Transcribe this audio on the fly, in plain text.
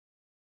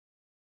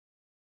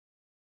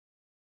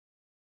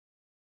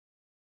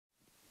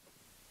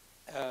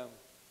Um,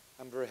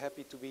 I'm very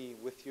happy to be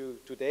with you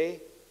today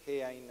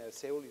here in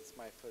Seoul. It's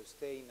my first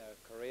day in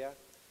Korea,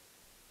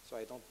 so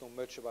I don't know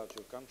much about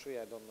your country.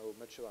 I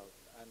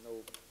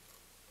know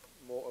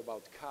more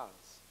about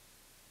cars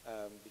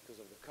because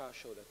of the car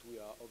show that we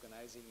are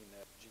organizing in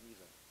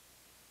Geneva.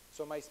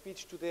 So my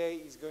speech today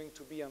is going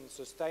to be on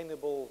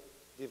sustainable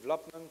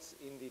development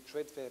in the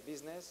trade fair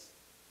business.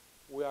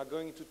 We are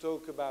going to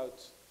talk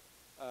about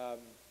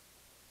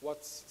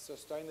what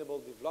sustainable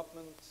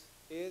development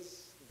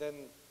is, then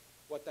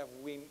what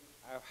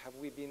have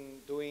we been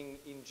doing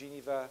in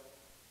Geneva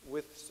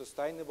with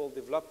sustainable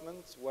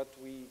development, what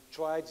we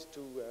tried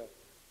to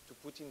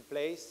put in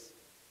place,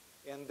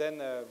 and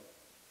then a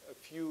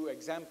few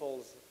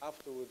examples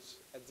afterwards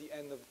at the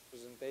end of the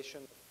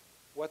presentation,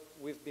 what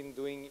we've been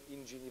doing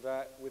in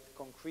Geneva with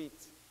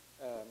concrete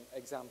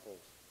examples.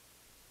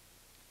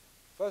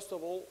 First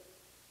of all,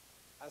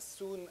 as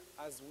soon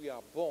as we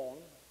are born,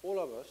 all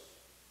of us,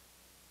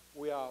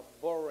 we are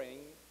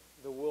borrowing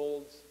the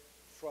world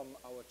from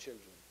our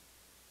children.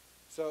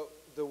 So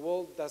the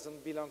world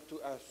doesn't belong to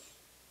us.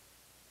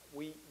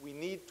 We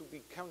need to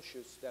be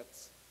conscious that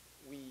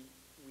we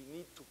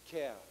need to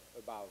care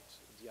about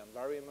the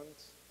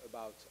environment,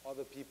 about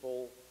other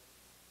people,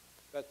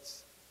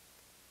 but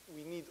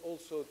we need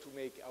also to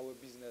make our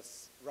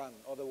business run.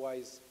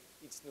 Otherwise,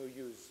 it's no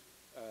use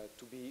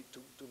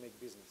to make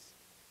business.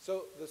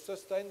 So the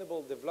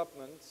sustainable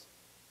development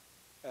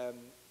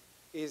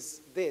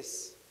is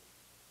this.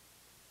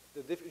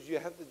 You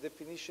have the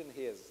definition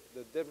here,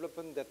 the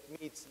development that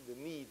meets the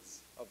needs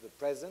of the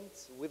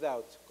present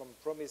without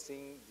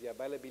compromising the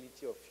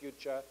availability of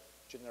future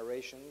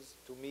generations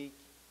to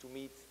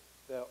meet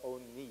their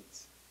own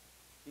needs.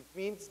 It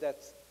means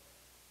that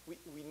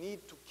we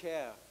need to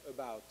care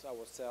about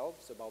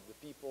ourselves, about the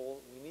people,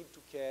 we need to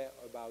care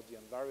about the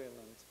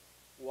environment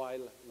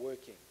while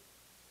working.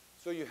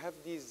 So you have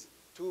these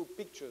two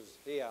pictures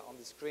here on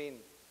the screen.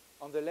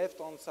 On the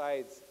left-hand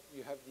side,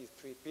 you have these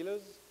three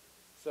pillars.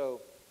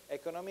 So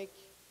economic,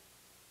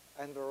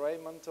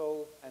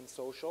 environmental, and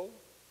social,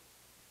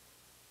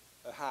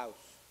 a house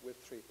with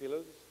three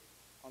pillars.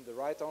 On the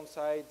right-hand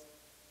side,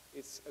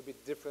 it's a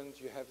bit different.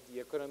 You have the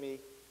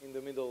economy in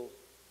the middle,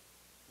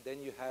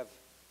 then you have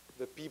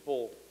the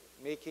people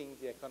making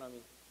the economy,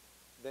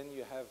 then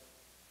you have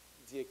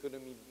the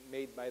economy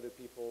made by the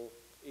people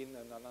in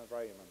an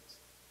environment.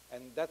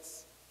 And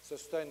that's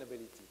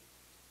sustainability.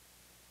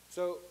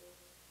 So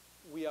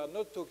we are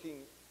not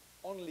talking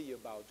only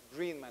about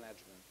green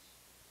management.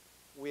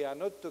 We are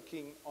not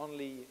talking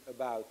only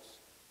about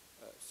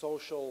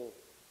social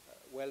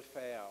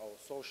welfare or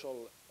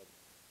social,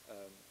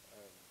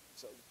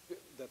 so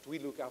that we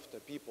look after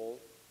people.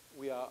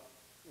 We are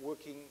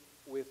working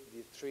with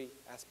the three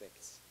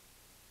aspects.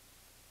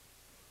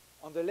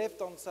 On the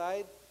left-hand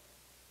side,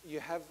 you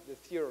have the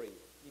theory.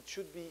 It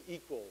should be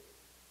equal,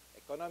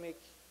 economic,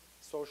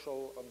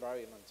 social,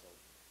 environmental.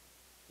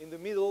 In the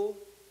middle,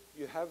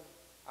 you have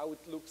how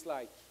it looks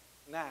like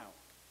now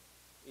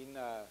in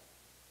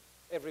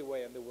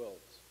everywhere in the world.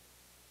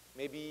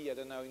 Maybe, I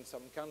don't know, in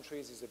some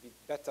countries it's a bit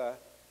better,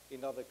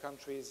 in other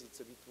countries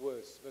it's a bit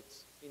worse, but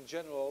in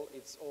general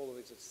it's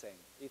always the same.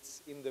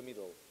 It's in the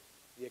middle.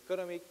 The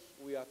economic,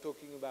 we are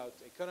talking about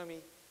economy.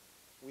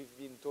 We've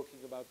been talking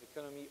about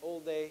economy all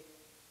day.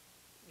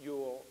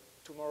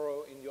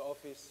 Tomorrow in your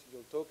office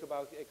you'll talk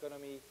about the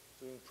economy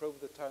to improve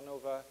the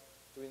turnover,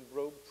 to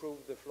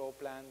improve the floor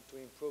plan, to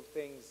improve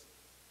things.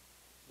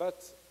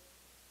 But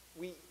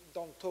we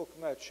don't talk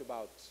much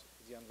about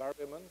the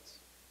environment,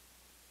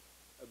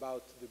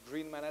 about the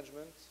green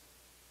management.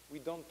 We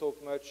don't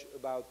talk much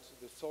about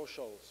the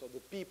social, so the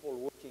people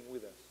working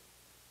with us.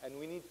 And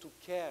we need to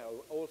care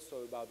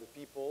also about the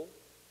people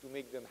to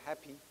make them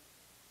happy,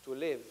 to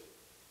live,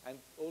 and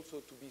also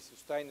to be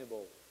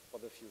sustainable for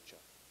the future.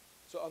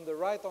 So on the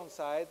right-hand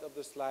side of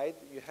the slide,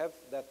 you have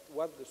that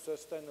what the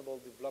sustainable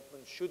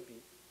development should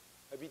be,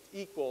 a bit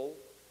equal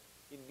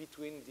in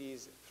between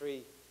these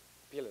three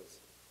pillars.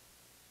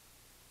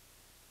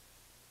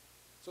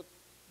 So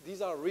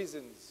these are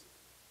reasons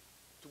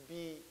to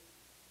be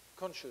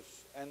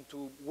conscious and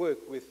to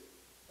work with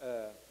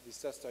the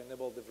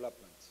sustainable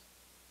development.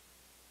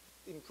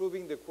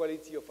 Improving the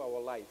quality of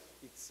our life,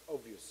 it's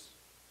obvious.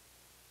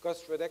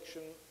 Cost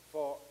reduction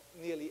for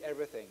nearly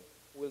everything.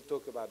 We'll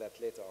talk about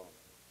that later on.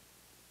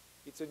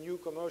 It's a new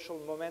commercial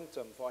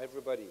momentum for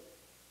everybody.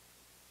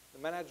 The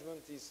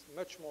management is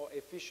much more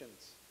efficient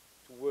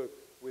to work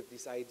with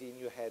this idea in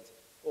your head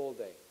all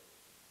day.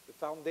 The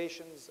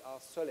foundations are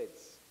solid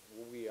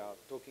when we are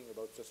talking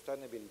about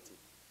sustainability.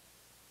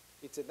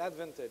 It's an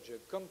advantage, a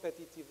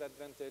competitive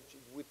advantage,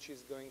 which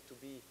is going to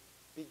be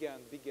bigger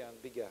and bigger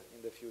and bigger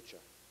in the future.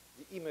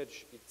 The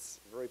image, it's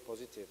very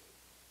positive.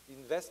 The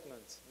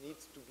investment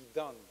needs to be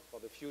done for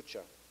the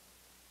future.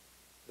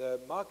 The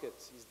market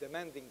is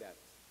demanding that.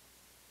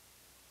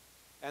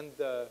 And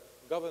the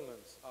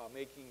governments are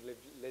making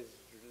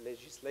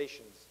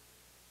legislations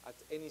at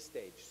any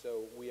stage.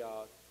 So we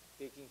are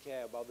taking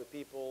care about the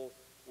people,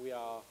 we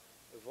are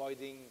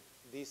avoiding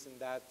this and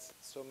that,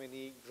 so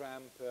many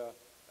grams per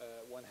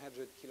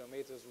 100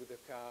 kilometers with a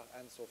car,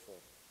 and so forth.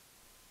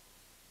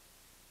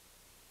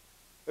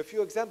 A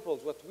few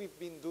examples, what we've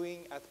been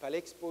doing at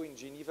Palexpo in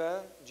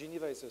Geneva.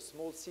 Geneva is a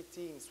small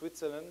city in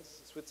Switzerland.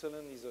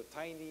 Switzerland is a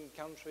tiny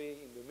country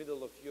in the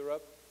middle of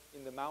Europe,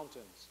 in the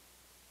mountains.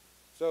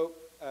 So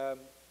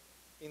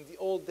in the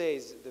old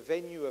days, the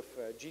venue of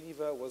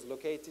Geneva was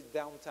located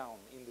downtown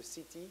in the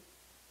city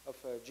of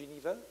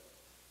Geneva.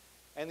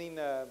 And in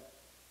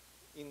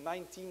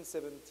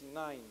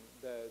 1979,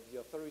 the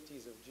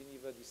authorities of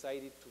Geneva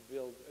decided to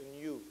build a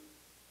new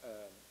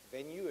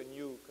venue, a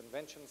new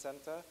convention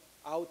center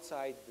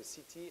outside the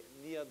city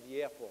near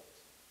the airport.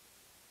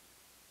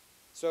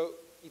 So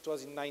it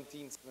was in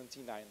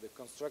 1979. The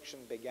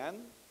construction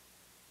began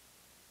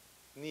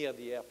near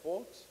the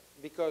airport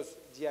because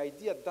the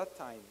idea at that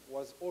time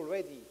was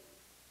already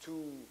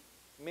to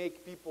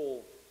make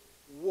people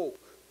walk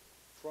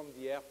from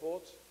the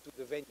airport to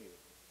the venue.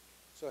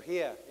 So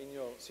here in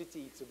your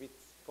city, it's a bit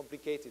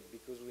complicated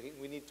because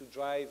we need to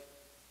drive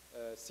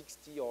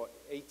 60 or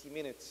 80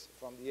 minutes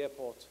from the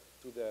airport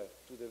to the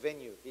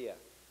venue here.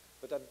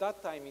 But at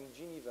that time in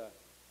Geneva,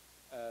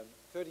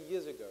 30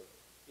 years ago,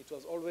 it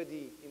was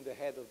already in the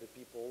head of the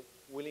people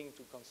willing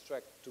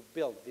to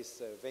build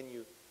this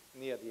venue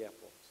near the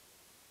airport.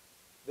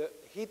 The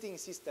heating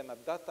system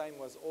at that time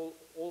was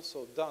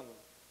also done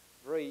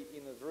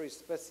in a very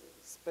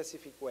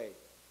specific way.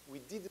 We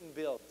didn't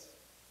build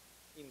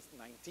in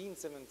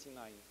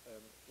 1979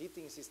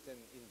 heating system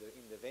in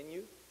the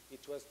venue.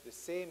 It was the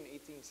same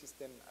heating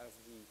system as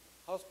the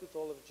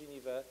Hospital of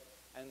Geneva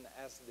and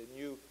as the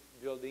new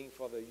building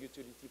for the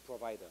utility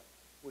provider,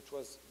 which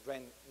was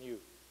brand new.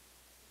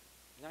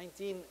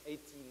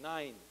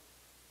 1989,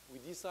 we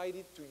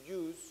decided to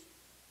use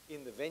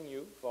in the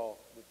venue for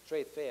the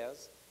trade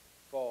fairs,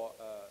 for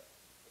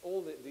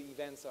all the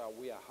events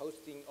we are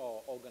hosting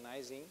or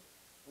organizing,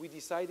 we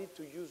decided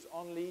to use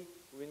only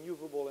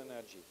renewable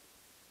energy.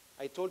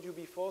 I told you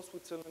before,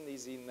 Switzerland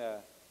is in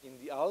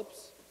the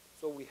Alps,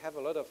 so we have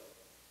a lot of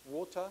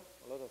water,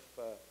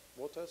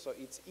 so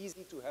it's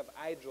easy to have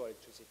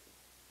hydroelectricity.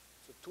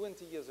 So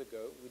 20 years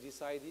ago, we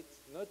decided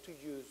not to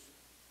use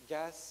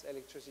gas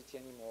electricity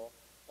anymore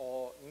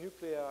or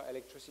nuclear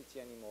electricity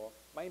anymore.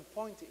 My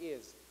point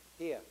is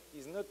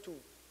not to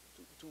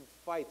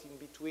fight in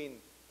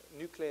between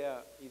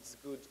nuclear is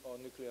good or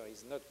nuclear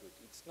is not good.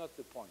 It's not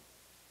the point.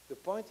 The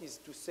point is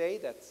to say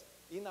that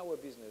in our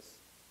business,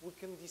 we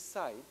can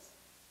decide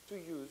to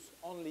use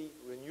only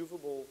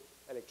renewable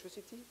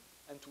electricity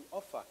and to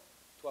offer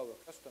to our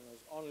customers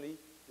only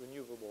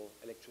renewable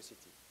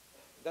electricity.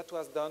 That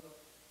was done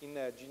in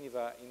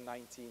Geneva in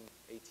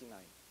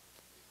 1989.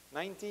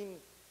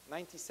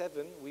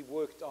 1997, we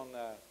worked on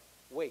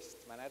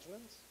waste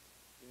management.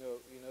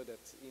 You know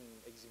that in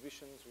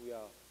exhibitions we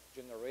are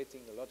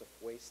generating a lot of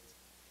waste.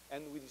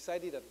 And we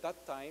decided at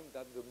that time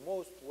that the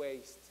more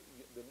waste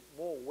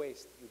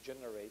you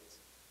generate,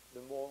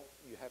 the more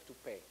you have to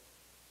pay.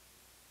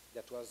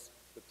 That was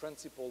the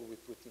principle we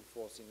put in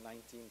force in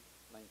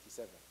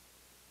 1997.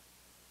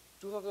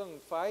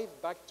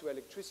 2005, back to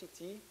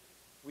electricity,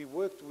 we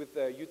worked with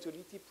a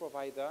utility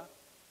provider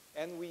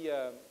and we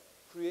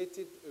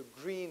created a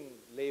green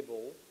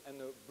label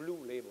and a blue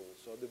label.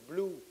 So the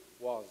blue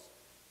was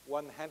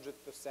 100%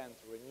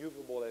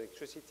 renewable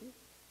electricity,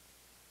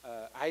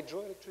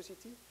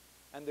 hydroelectricity,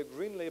 and the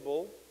green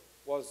label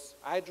was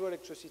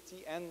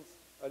hydroelectricity and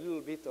a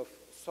little bit of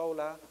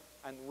solar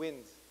and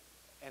wind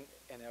and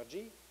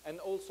energy, and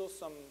also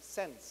some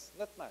cents,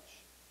 not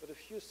much, but a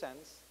few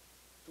cents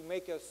to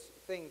make us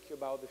think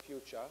about the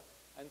future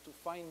and to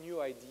find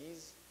new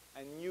ideas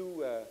and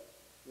new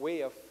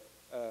way of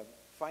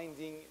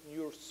finding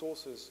new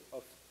sources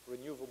of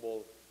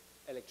renewable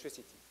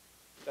electricity.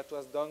 That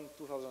was done in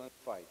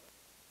 2005.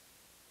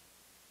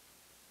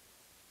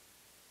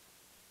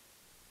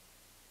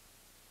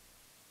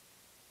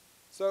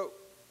 So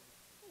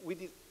we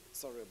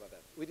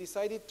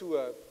decided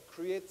to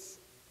create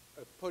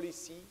a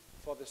policy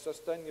for the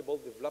sustainable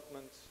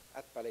development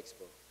at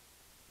Palexpo.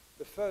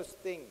 The first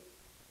thing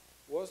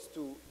was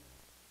to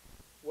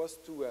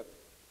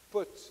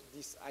put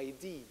this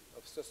idea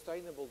of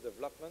sustainable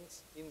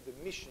development in the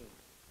mission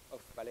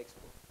of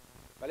Palexpo.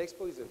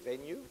 Palexpo is a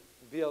venue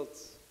built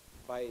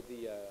by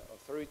the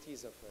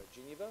authorities of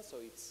Geneva, so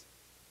it's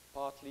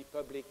partly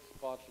public,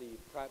 partly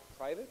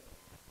private.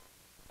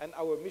 And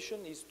our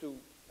mission is to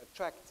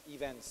attract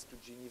events to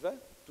Geneva,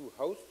 to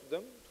host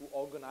them, to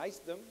organize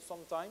them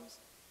sometimes,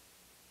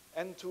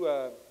 and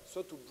to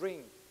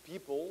bring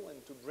people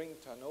and to bring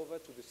turnover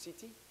to the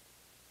city,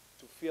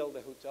 to fill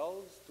the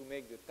hotels, to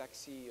make the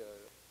taxi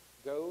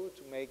go,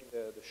 to make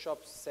the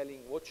shops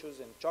selling watches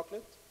and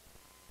chocolate.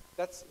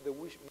 That's the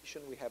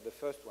mission we have, the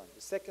first one.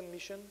 The second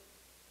mission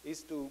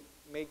is to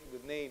make the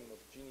name of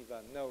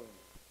Geneva known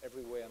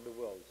everywhere in the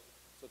world.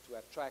 So to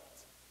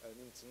attract an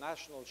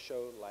international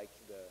show like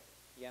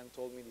Ian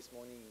told me this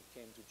morning he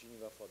came to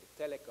Geneva for the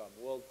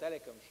World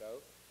Telecom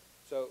Show.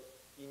 So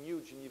he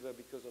knew Geneva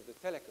because of the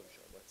Telecom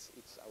Show.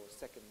 It's our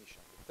second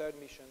mission. The third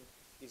mission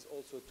is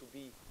also to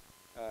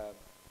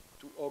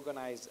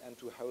organize and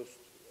to host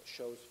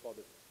shows for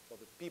for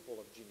the people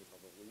of Geneva,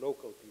 for the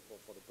local people,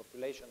 for the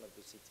population of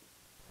the city.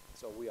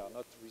 So we are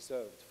not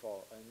reserved for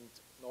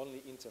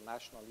only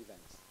international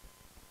events.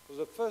 So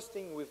the first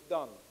thing we've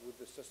done with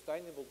the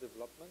sustainable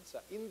developments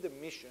in the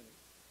mission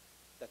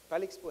that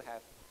Palexpo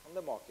have on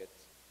the market,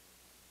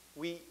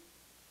 we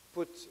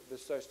put the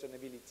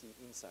sustainability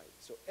inside.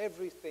 So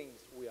everything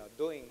we are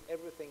doing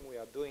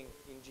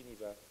in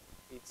Geneva,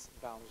 it's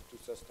bound to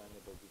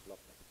sustainable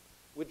development.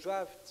 We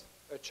draft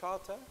a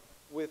charter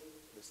with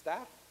the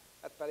staff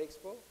at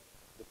Palexpo,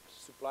 the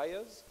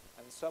suppliers,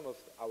 and some of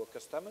our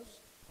customers.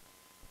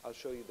 I'll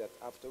show you that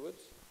afterwards.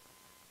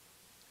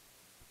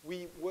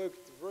 We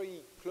worked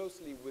very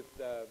closely with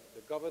the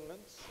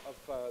governments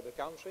of the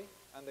country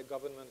and the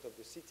government of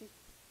the city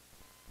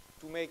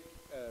to make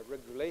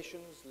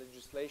regulations,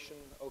 legislation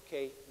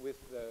okay with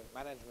the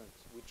management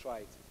we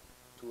tried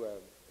to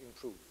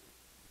improve.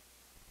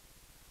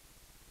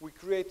 We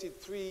created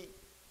 3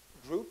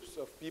 groups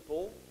of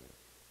people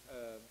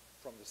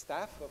from the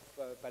staff of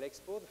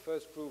Palexpo. The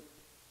first group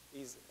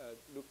is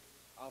look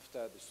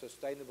after the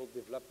sustainable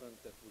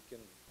development that we can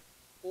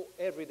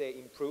every day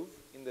improve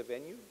in the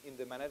venue, in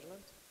the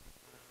management.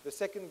 The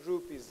second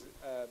group is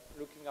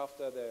looking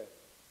after the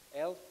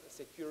health,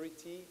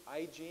 security,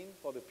 hygiene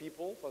for the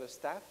people, for the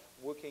staff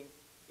working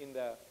in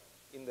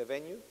the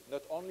venue,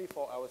 not only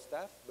for our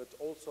staff, but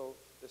also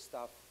the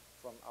staff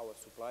from our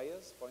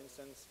suppliers, for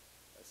instance,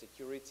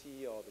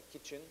 security or the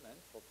kitchen,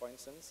 for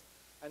instance.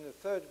 And the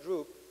third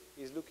group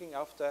is looking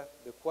after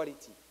the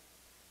quality.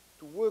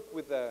 To work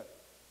with the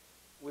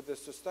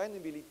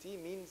sustainability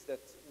means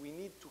that we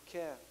need to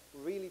care,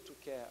 really to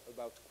care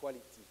about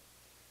quality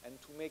and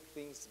to make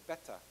things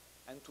better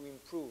and to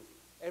improve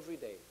every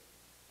day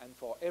and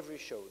for every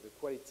show the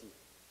quality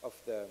of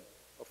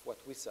what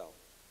we sell.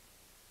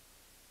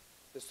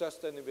 The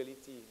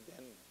sustainability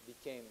then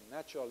became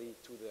naturally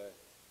to the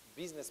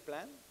business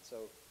plan.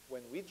 So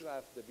when we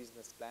draft the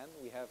business plan,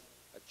 we have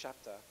a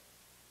chapter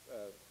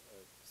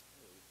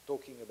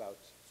talking about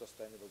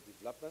sustainable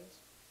development.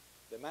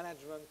 The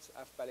management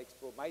of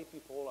Palexpo, my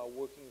people are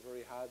working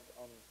very hard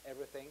on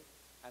everything,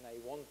 and I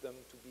want them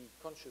to be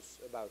conscious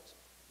about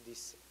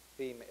this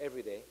theme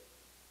every day.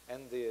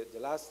 And the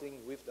last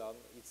thing we've done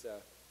is a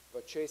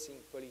purchasing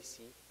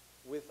policy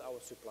with our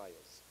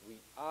suppliers. We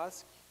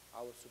ask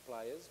our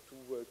suppliers to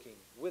working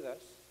with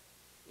us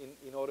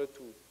in order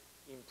to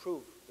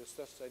improve the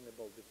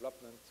sustainable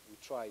development we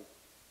try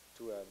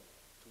to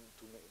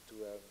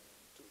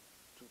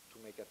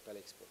make at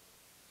Palexpo.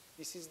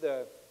 This is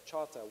the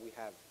charter we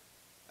have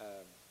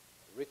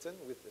written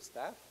with the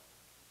staff.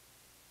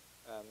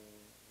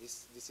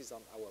 This is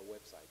on our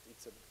website.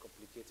 It's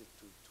complicated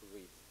to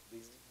read.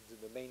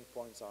 The main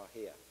points are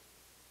here.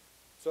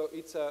 So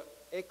it's an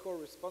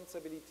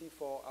eco-responsibility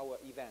for our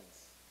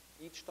events.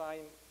 Each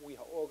time we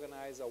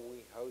organize or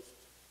we host,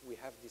 we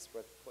have this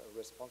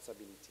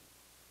responsibility.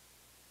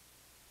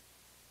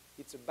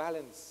 It's a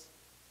balance.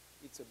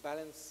 It's a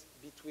balance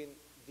between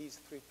these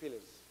 3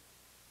 pillars: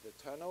 the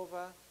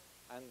turnover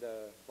and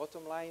the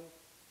bottom line,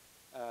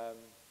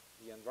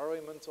 the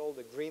environmental,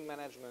 the green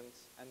management,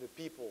 and the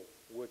people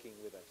working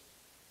with us.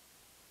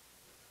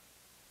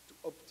 To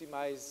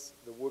optimize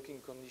the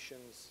working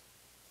conditions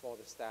for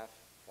the staff,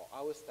 for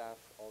our staff,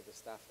 or the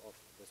staff of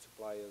the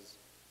suppliers,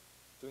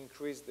 to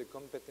increase the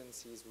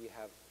competencies we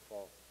have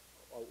for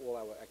all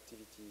our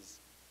activities,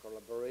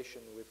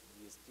 collaboration with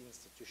these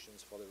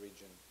institutions for the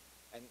region,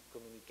 and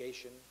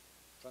communication,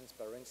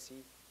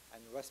 transparency,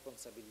 and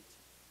responsibility.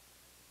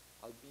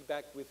 I'll be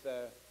back with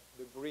the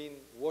green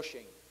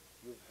washing.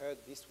 You've heard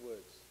these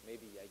words,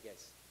 maybe, I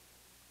guess.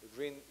 The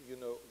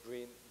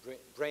green,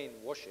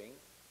 brainwashing.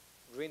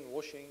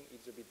 Greenwashing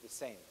is a bit the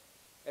same.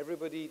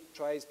 Everybody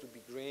tries to be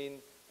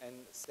green and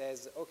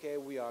says, okay,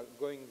 we are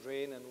going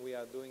green and we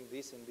are doing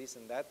this and this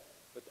and that,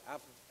 but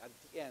at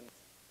the end,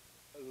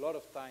 a lot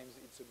of times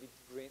it's a bit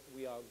green,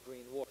 we are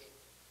greenwashed.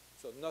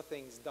 So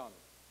nothing's done.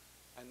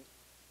 And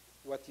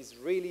what is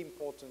really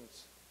important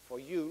for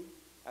you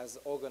as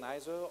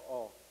organizer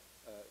or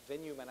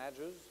venue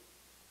managers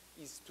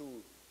is to,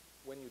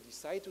 when you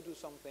decide to do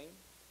something,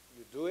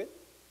 you do it,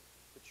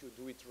 but you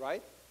do it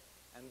right,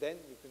 and then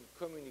you can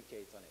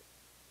communicate on it.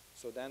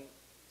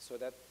 So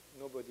that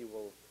nobody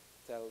will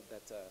tell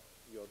that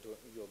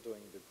you're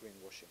doing the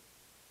greenwashing.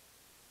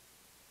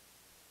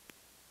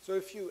 So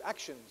a few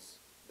actions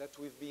that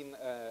we've been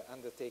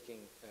undertaking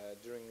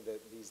during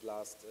these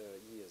last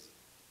years.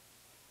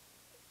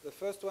 The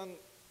first one,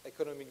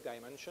 economic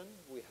dimension.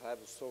 We have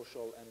a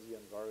social and the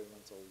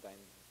environmental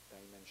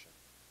dimension.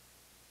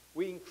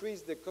 We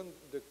increase the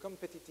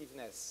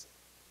competitiveness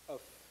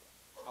of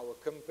our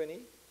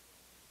company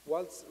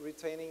whilst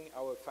retaining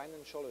our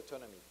financial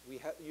autonomy.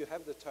 You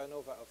have the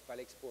turnover of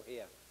Palexpo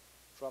here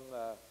from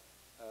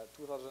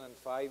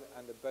 2005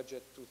 and the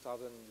budget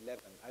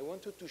 2011. I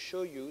wanted to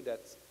show you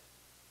that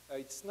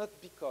it's not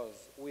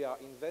because we are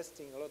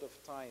investing a lot of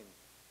time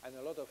and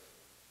a lot of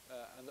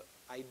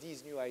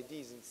new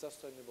ideas in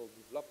sustainable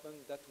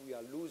development that we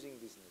are losing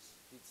business.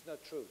 It's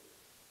not true.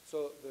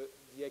 So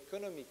the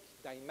economic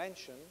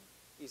dimension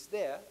is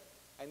there,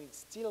 and it's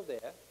still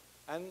there,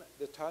 And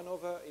the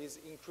turnover is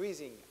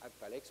increasing at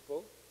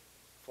Palexpo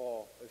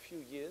for a few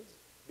years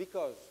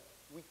because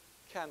we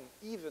can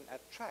even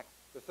attract.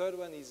 The third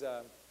one is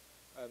a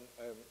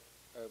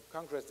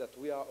congress that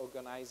we are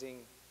organizing.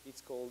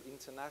 It's called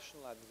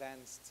International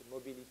Advanced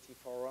Mobility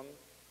Forum.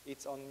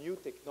 It's on new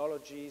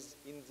technologies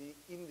in the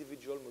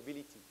individual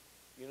mobility.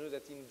 You know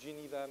that in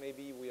Geneva,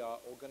 maybe we are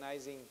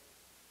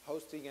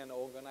hosting and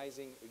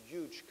organizing a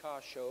huge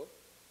car show.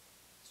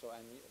 So,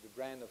 and the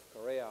brand of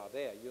Korea are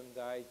there: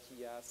 Hyundai,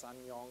 Kia,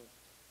 Sanyong,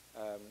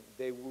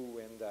 Daewoo,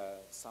 and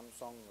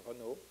Samsung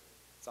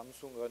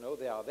Renault,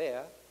 they are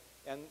there.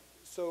 And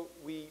so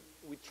we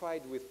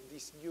tried with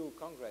this new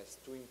congress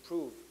to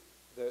improve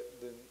the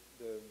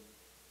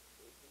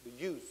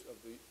use of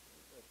the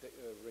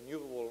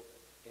renewable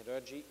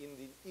energy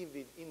in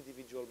the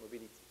individual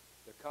mobility.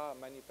 The car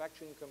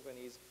manufacturing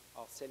companies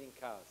are selling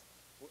cars.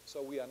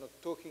 So we are not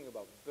talking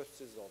about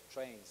buses or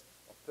trains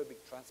or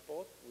public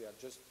transport. We are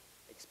just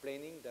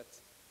explaining that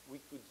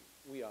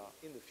we are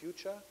in the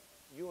future,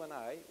 you and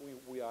I,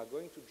 we are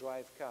going to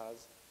drive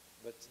cars,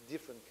 but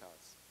different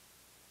cars.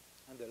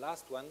 And the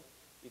last one,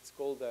 it's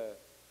called the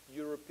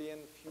European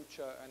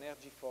Future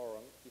Energy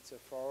Forum. It's a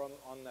forum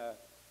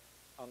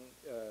on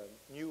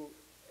new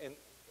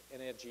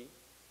energy.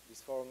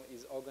 This forum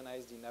is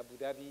organized in Abu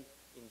Dhabi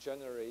in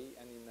January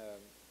and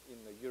in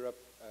Europe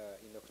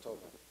in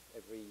October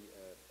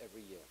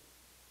every year.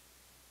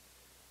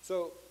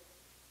 So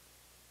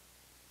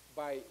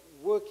by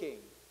working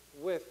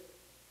with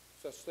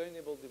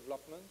sustainable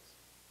development,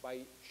 by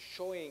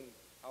showing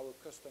our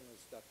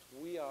customers that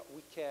we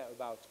care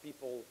about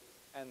people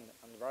and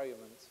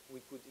environment, we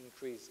could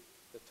increase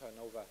the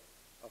turnover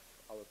of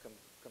our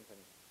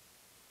company.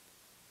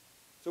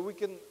 So we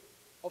can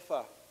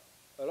offer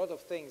a lot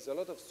of things, a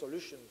lot of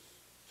solutions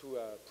to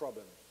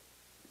problems.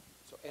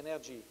 So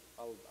energy,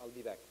 I'll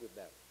be back with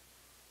that.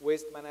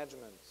 Waste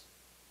management,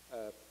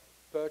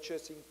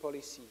 purchasing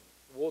policy,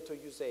 water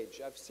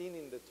usage. I've seen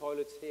in the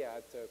toilets here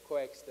at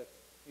COEX that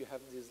you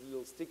have these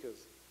little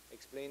stickers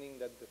explaining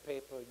that the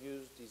paper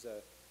used is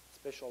a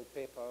special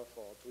paper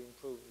to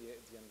improve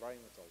the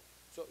environmental.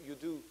 So you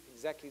do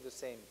exactly the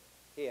same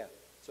here.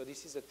 So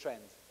this is a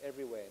trend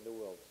everywhere in the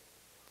world.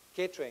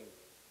 Catering,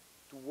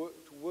 to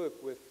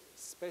work with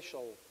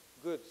special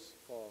goods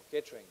for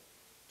catering,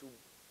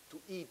 to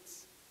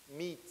eat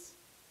meat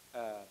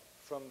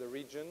from the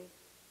region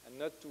and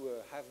not to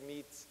have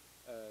meat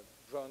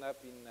grown up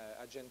in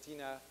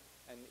Argentina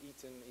and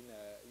eaten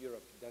in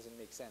Europe. It doesn't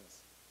make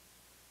sense.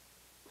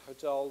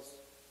 Hotels,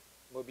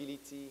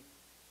 mobility,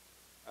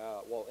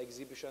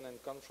 exhibition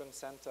and conference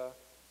center,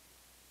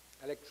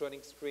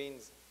 electronic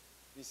screens.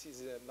 This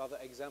is another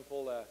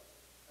example, a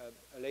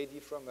lady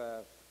from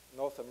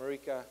North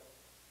America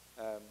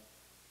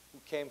who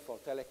came for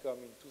telecom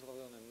in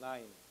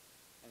 2009,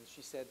 and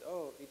she said,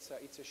 oh,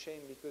 it's a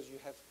shame because you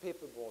have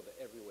paperboard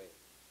everywhere.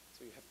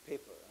 So you have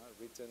paper,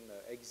 written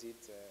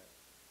exit,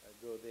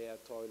 go there,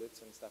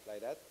 toilets and stuff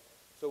like that.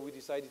 So we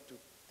decided to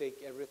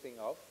take everything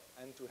off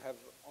and to have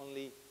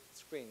only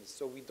screens.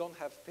 So we don't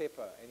have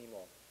paper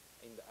anymore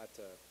at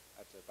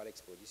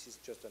Palexpo. This is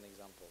just an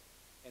example.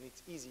 And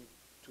it's easy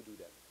to do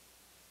that.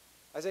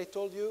 As I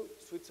told you,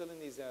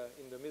 Switzerland is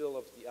in the middle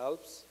of the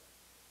Alps.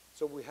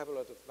 So we have a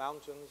lot of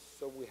mountains.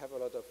 So we have a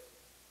lot of,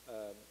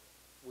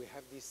 we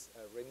have this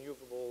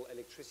renewable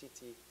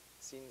electricity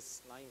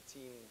since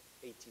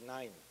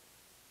 1989.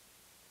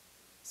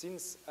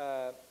 Since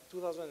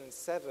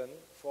 2007,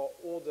 for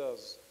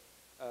orders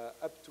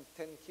up to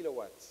 10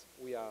 kilowatts,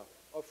 we are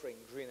offering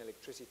green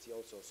electricity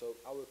also. So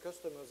our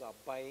customers are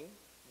buying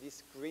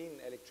this green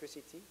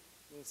electricity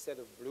instead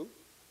of blue.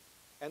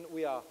 And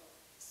we are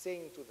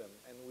saying to them,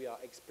 and we are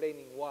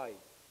explaining why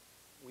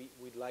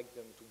we'd like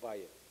them to buy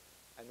it,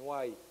 and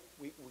why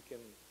we can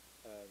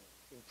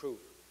improve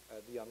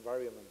the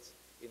environment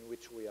in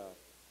which we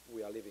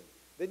are living.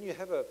 Then you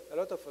have a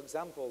lot of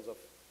examples of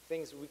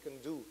things we can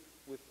do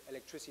with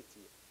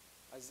electricity.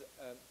 As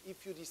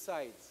if you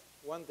decide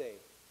one day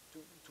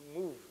to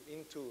move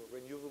into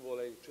renewable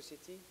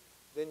electricity,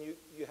 then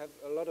you have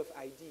a lot of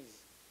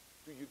ideas.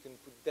 You can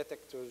put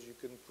detectors, you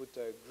can put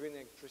green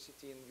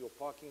electricity in your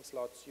parking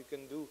slots, you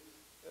can do,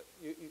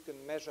 you can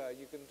measure,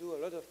 you can do a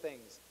lot of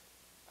things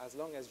as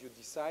long as you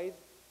decide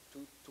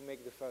to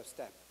make the first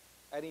step.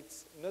 And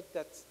it's not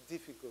that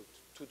difficult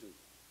to do.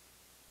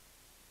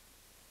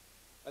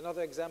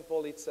 Another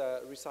example, it's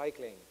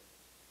recycling.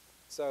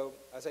 So,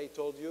 as I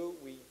told you,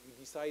 we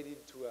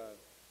decided to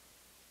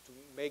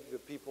make the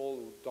people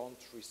who don't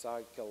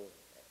recycle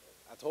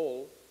at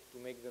all, to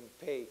make them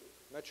pay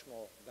much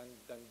more than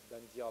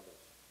the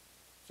others.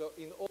 So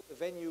in all the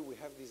venue, we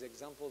have these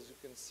examples you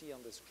can see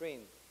on the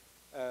screen,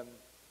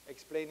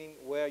 explaining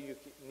where you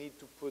need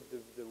to put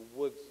the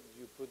wood,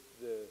 you put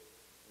the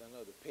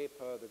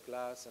paper, the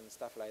glass, and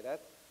stuff like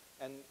that.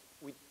 And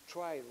we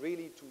try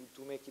really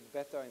to make it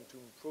better and to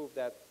improve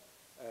that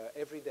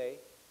every day,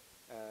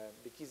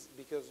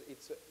 because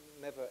it's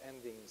a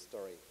never-ending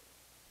story.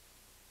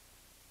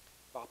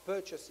 For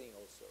purchasing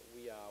also,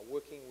 we are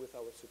working with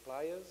our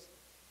suppliers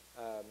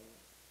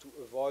to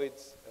avoid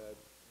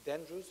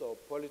dangerous or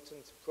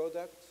pollutant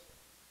products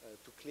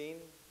to clean,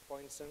 for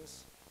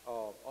instance,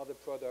 or other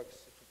products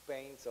to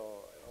paint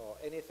or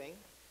anything.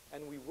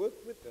 And we work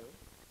with them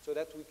so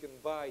that we can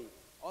buy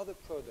other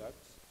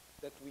products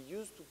that we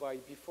used to buy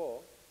before,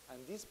 and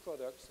these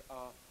products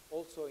are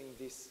also in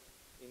this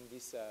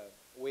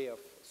way of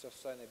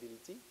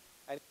sustainability.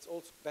 And it's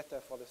also better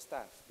for the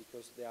staff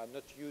because they are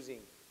not using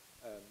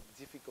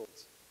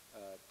difficult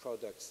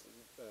products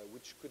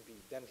which could be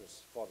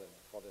dangerous for them,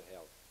 for their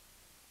health.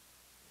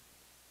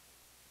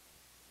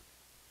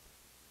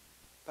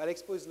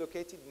 Palexpo is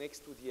located next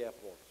to the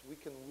airport. We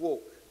can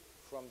walk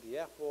from the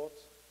airport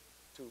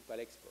to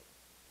Palexpo.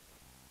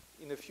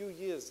 In a few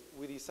years,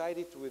 we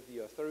decided with the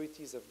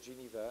authorities of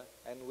Geneva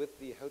and with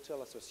the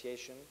Hotel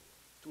Association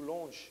to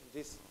launch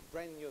this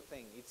brand new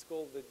thing. It's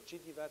called the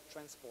Geneva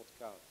Transport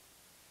Card.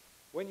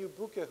 When you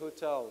book a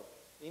hotel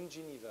in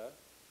Geneva,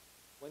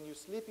 when you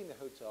sleep in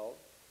a hotel,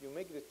 you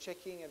make the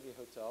check-in at the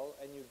hotel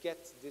and you get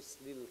this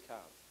little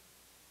card.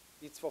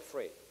 It's for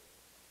free.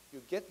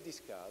 You get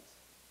this card,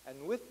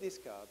 and with this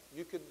card,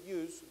 you could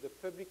use the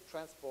public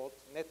transport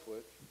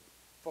network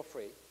for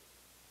free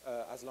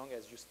as long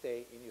as you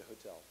stay in your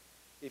hotel.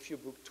 If you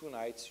book 2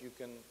 nights, you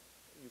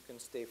can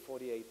stay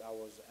 48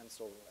 hours and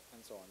so on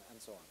and so on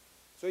and so on.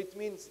 So it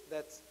means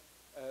that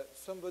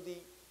somebody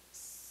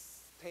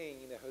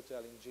staying in a hotel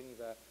in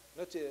Geneva,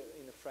 not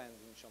in a friend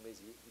in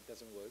Chambézy, it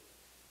doesn't work.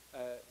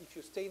 If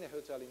you stay in a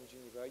hotel in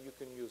Geneva, you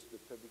can use the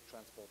public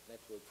transport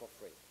network for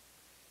free.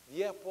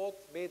 The airport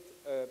made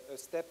a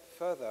step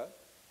further.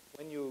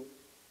 When you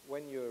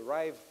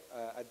arrive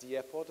at the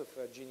airport of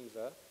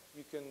Geneva,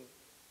 you can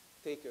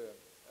take a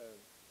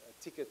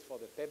ticket for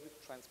the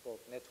public transport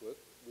network,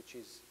 which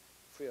is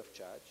free of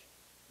charge.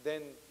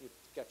 Then you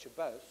catch a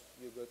bus,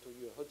 you go to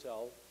your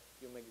hotel,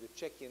 you make the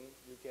check-in,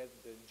 you get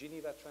the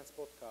Geneva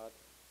transport card,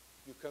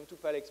 you come to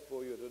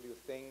Palexpo, you do your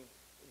thing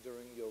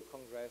during your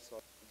congress or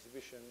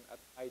exhibition. At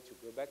night, you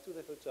go back to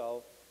the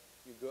hotel,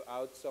 you go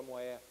out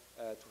somewhere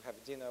to have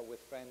dinner with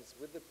friends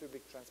with the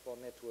public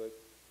transport network.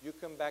 You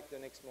come back the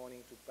next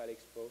morning to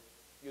Palexpo,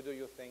 you do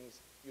your things,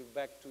 you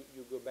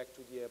go back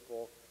to the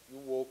airport, you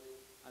walk,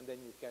 and then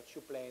you catch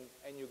your plane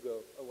and you go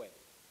away.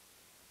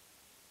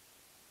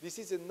 This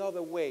is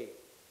another way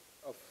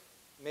of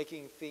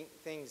making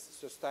things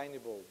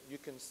sustainable. You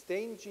can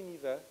stay in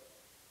Geneva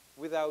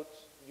without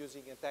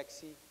using a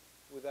taxi,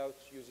 without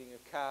using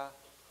a car,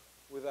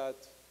 without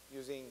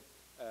using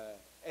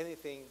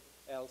anything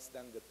else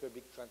than the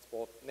public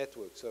transport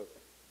network. So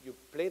you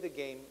play the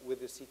game with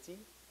the city,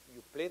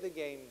 you play the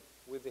game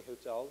with the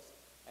hotels,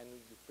 and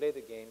you play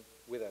the game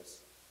with us.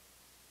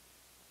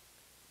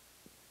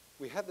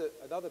 We had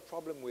another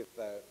problem with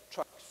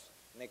trucks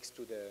next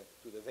to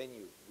the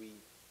venue.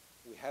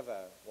 We have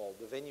well,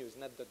 the venue is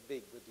not that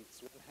big, but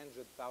it's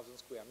 100,000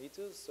 square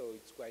meters, so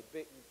it's quite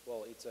big.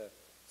 Well,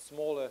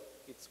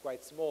 it's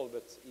quite small,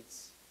 but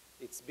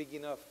it's big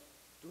enough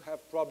to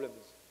have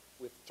problems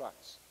with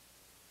trucks.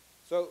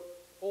 So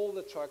all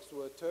the trucks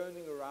were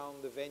turning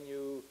around the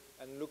venue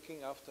and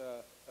looking after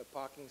a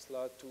parking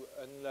slot to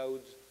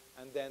unload,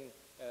 and then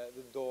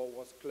the door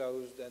was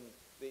closed and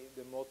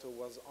the motor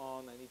was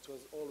on, and it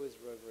was always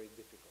very, very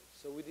difficult.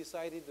 So we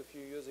decided a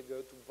few years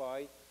ago to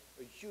buy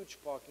a huge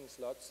parking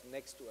slots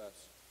next to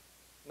us.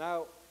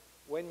 Now,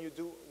 when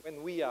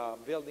we are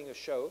building a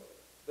show,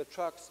 the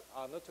trucks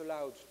are not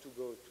allowed to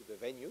go to the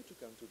venue, to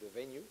come to the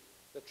venue.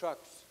 The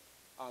trucks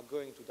are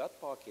going to that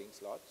parking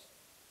slot.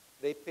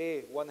 They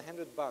pay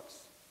 $100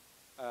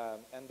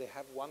 and they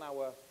have 1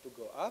 hour to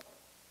go up,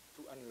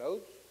 to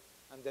unload,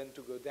 and then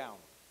to go down.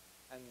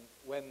 And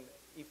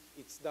if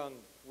it's done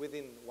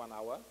within 1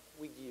 hour,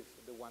 we give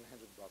the $100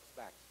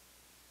 back.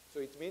 So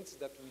it means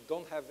that we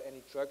don't have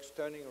any trucks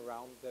turning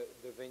around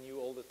the venue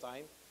all the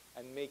time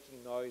and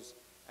making noise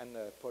and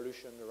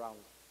pollution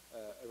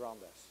around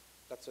us.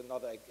 That's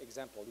another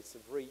example. It's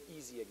a very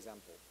easy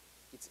example.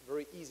 It's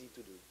very easy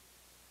to do.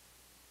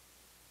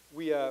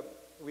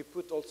 We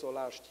put also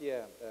last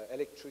year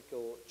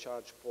electrical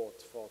charge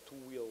ports for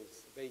 2-wheel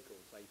vehicles.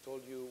 I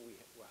told you we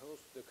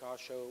host the car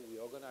show, we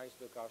organize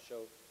the car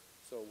show,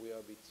 so we are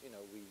a bit,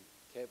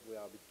 we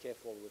are a bit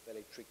careful with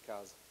electric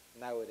cars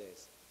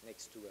nowadays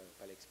next to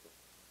Palexpo.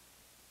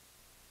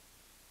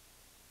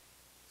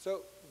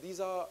 So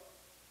these are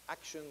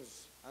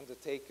actions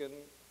undertaken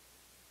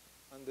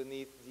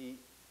underneath the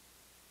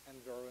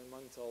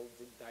environmental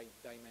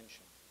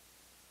dimension.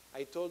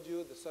 I told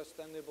you the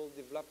sustainable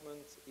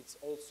development, it's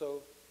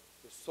also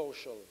a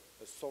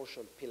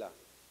social pillar.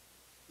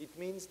 It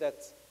means that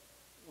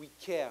we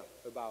care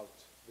about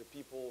the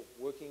people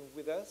working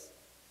with us,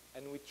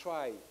 and we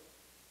try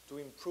to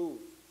improve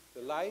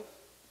the life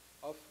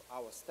of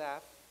our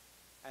staff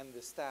and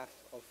the staff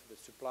of the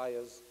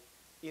suppliers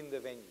in the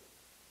venue.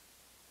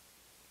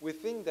 We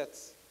think that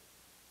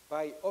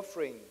by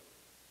offering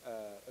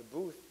a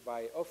booth,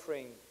 by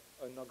offering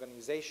an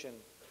organization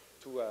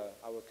to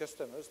our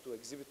customers, to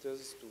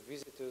exhibitors, to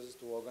visitors,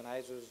 to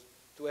organizers,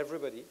 to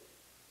everybody,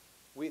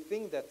 we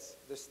think that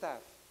the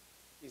staff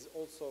is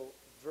also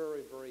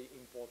very, very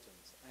important.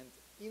 And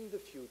in the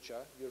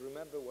future, you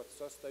remember what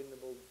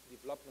sustainable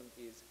development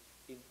is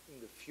in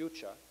the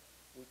future.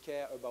 We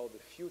care about the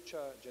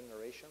future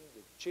generation,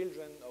 the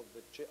children of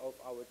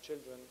our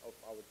children of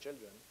our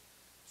children.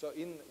 So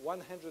in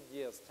 100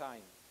 years'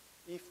 time,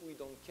 if we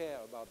don't care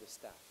about the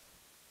staff,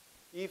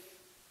 if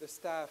the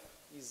staff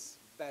is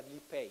badly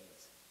paid,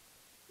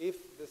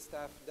 if the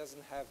staff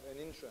doesn't have an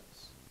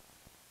insurance,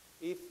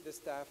 if the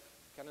staff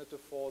cannot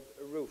afford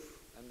a roof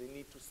and they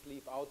need to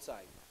sleep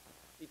outside,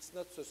 it's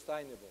not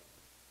sustainable.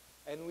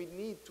 And we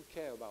need to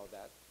care about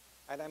that.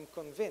 And I'm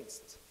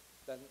convinced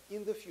that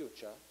in the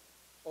future,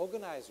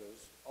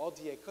 organizers or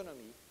the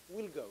economy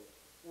will go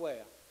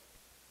where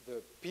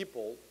the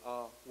people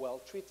are well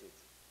treated,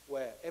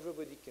 where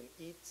everybody can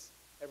eat,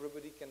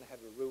 everybody can have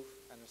a roof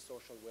and a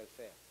social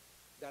welfare.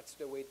 That's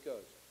the way it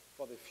goes.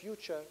 For the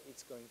future,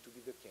 it's going to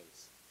be the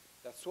case.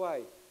 That's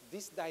why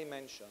this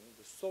dimension,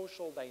 the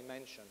social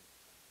dimension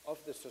of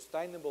the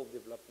sustainable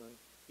development,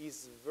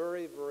 is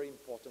very, very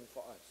important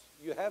for us.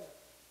 You have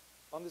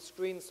on the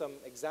screen some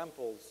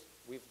examples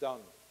we've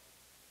done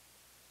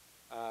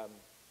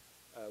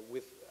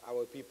with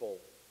our people.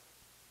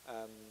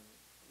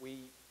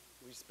 We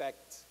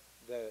respect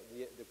the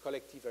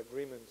collective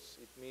agreements.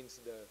 It means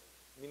the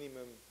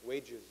minimum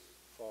wages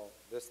for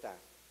the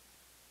staff.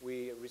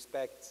 We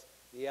respect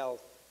the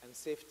health and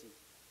safety.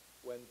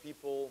 When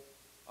people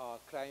are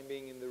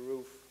climbing in the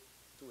roof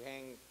to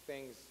hang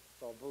things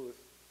for booth,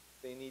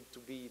 they need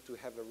to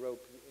have a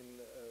rope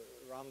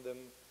around them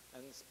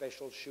and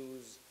special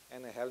shoes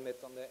and a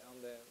helmet on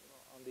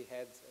the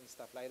head and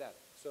stuff like that.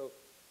 So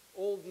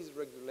all these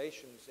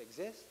regulations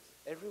exist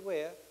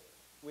everywhere.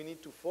 We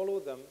need to follow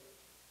them,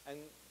 and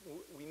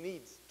we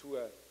need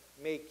to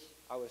make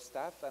our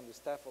staff and the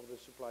staff of the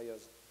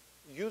suppliers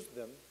use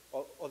them,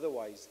 or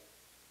otherwise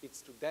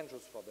it's too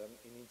dangerous for them,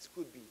 and it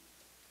could be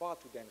far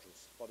too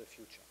dangerous for the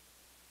future.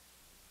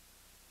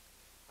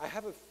 I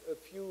have a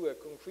few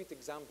concrete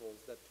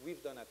examples that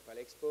we've done at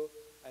Palexpo,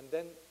 and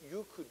then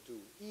you could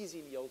do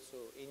easily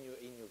also in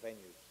your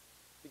venues,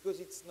 because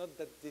it's not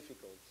that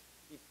difficult.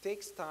 It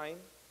takes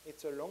time,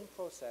 it's a long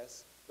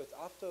process, but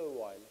after a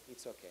while,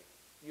 it's okay.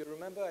 You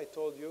remember I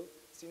told you,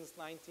 since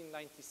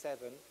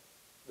 1997,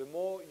 the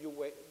more you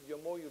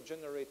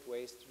generate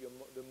waste,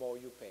 the more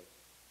you pay.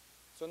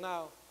 So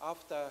now,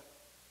 after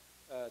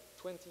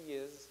 20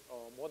 years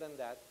or more than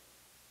that,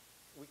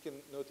 we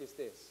can notice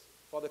this.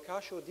 For the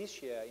car show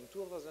this year, in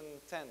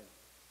 2010,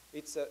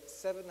 it's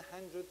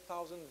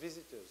 700,000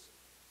 visitors.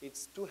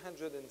 It's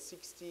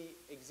 260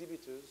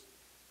 exhibitors.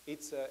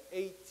 It's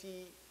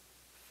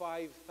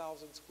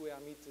 85,000 square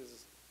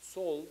meters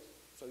sold,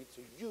 so it's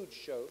a huge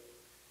show.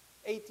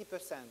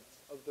 80%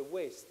 of the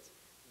waste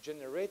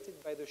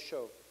generated by the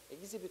show,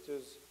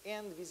 exhibitors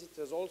and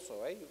visitors also,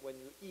 when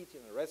you eat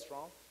in a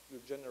restaurant, you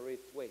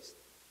generate waste.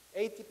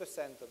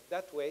 80% of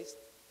that waste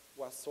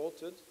was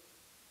sorted,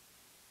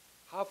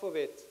 half of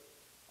it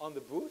on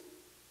the booth,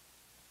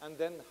 and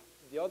then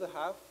the other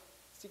half,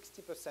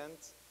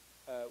 60%,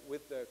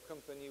 with the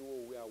company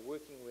who we are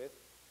working with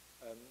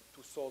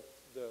to sort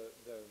the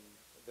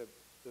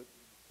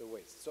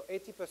waste. So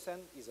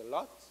 80% is a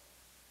lot,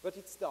 but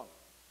it's done,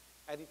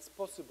 and it's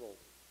possible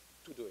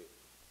to do it.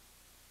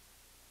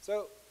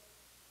 So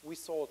we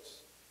sort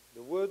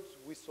the wood,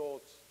 we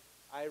sort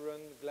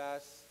iron,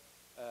 glass,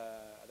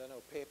 I don't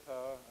know,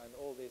 paper, and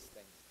all these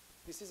things.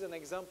 This is an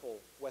example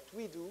what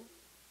we do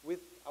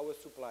with our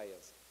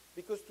suppliers.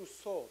 Because to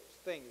sort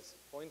things,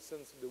 for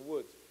instance, the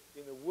wood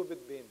in a wood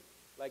bin,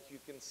 like you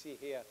can see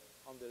here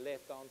on the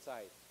left-hand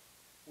side,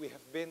 we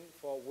have bin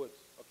for wood.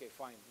 Okay,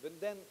 fine. But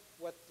then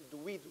what do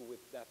we do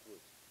with that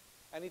wood?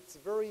 And it's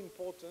very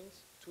important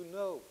to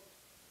know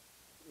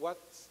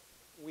what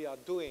we are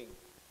doing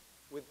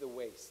with the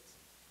waste.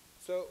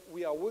 So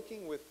we are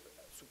working with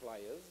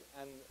suppliers,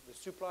 and the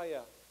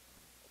supplier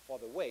for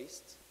the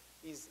waste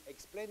is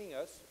explaining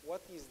us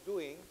what he's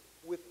doing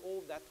with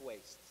all that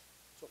waste.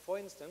 So for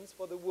instance,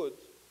 for the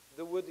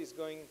wood is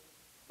going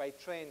by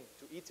train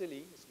to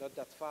Italy. It's not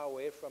that far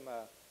away from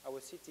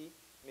our city,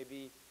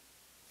 maybe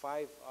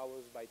 5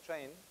 hours by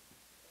train.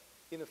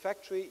 In a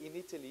factory in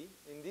Italy,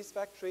 in this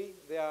factory,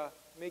 they are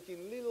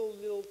making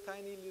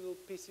tiny little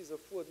pieces of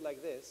wood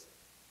like this.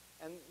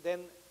 And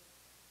then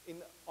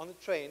on a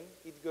train,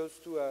 it goes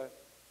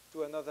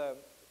to another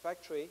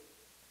factory,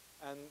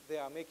 and they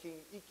are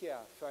making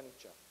IKEA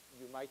furniture.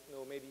 You might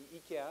know maybe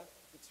IKEA.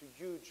 It's a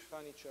huge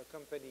furniture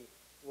company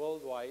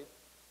worldwide.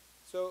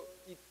 So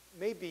it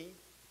may be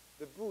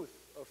the booth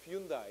of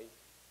Hyundai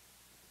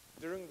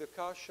during the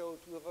car show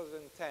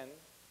 2010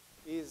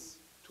 is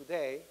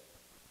today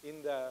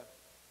in the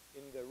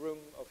room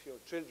of your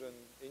children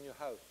in your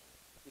house.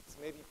 It's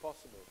maybe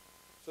possible.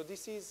 So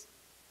this is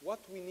what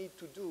we need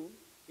to do,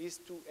 is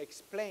to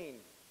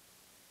explain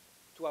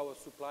to our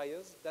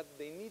suppliers that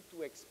they need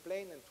to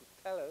explain and to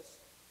tell us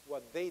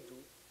what they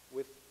do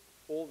with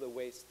all the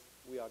waste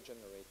we are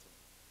generating.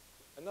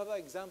 Another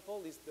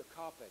example is the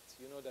carpet.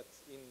 You know that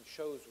in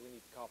shows we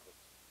need carpet.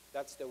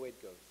 That's the way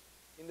it goes.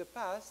 In the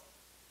past,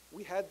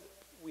 we had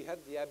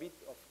the habit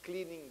of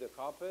cleaning the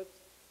carpet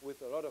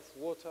with a lot of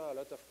water, a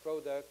lot of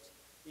product,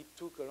 It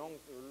took a long,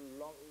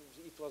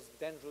 it was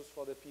dangerous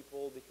for the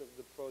people because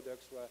the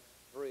products were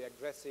very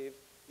aggressive.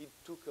 It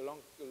took a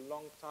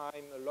long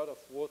time, a lot of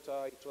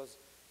water. It was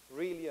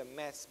really a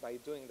mess by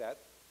doing that.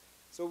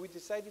 So we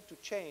decided to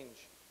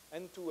change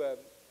and to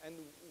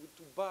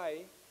buy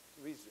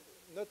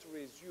not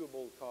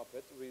reusable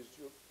carpet,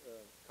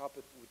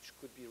 carpet which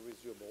could be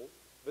reusable,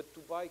 but to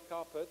buy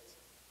carpet,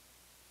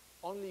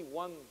 only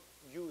one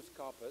used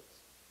carpet,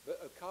 but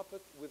a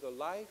carpet with a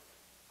life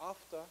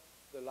after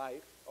the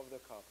life of the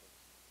carpet.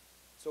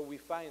 So we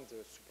find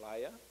a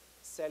supplier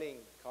selling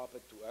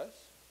carpet to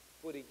us,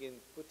 putting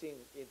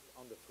it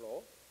on the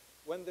floor.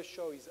 When the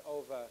show is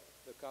over,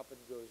 the carpet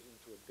goes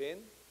into a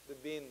bin. The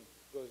bin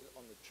goes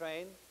on the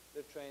train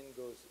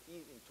goes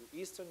into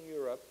Eastern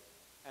Europe,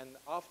 and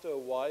after a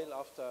while,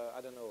 after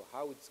I don't know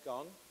how it's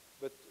gone,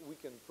 but we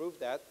can prove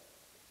that,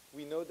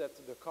 we know that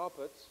the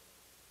carpet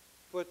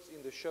put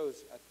in the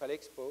shows at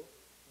Palexpo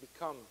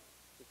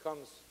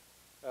becomes,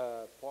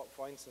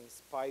 for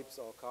instance, pipes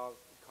or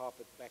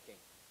carpet backing.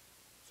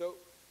 So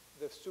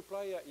the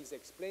supplier is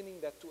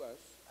explaining that to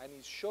us and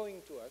is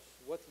showing to us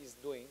what he's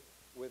doing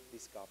with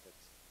this carpet.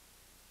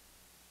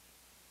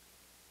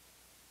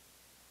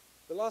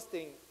 The last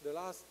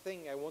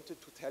thing I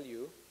wanted to tell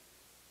you,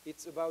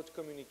 it's about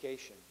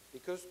communication.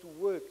 Because to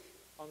work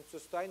on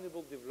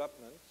sustainable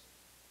development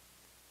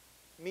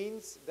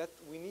means that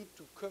we need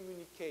to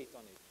communicate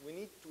on it. We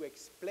need to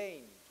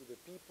explain to the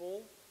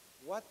people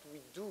what we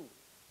do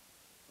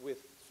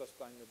with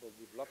sustainable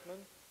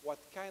development, what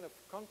kind of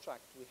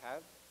contract we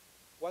have,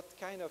 what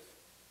kind of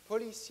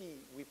policy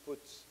we put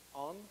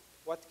on,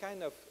 what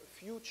kind of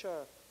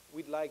future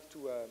we'd like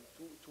to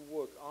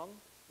work on,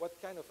 what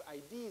kind of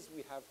ideas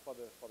we have for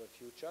the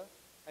future,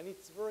 and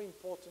it's very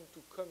important to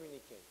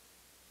communicate.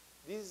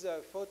 These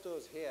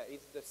photos here,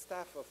 it's the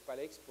staff of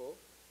Palexpo,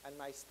 and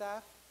my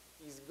staff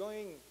is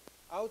going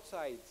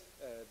outside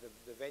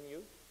the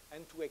venue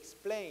and to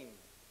explain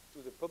to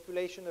the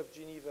population of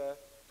Geneva,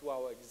 to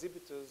our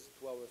exhibitors,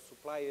 to our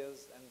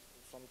suppliers, and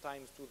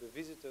sometimes to the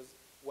visitors,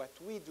 what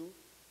we do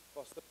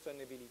for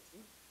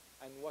sustainability,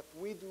 and what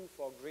we do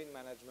for green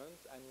management,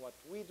 and what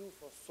we do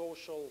for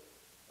social,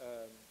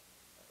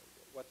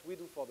 what we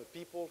do for the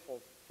people,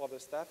 for the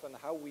staff, and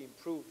how we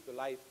improve the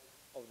life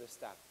of the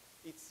staff.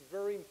 It's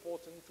very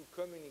important to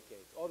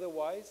communicate.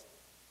 Otherwise,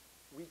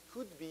 we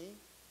could be,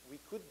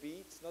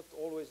 it's not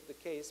always the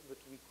case, but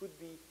we could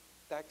be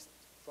taxed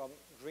from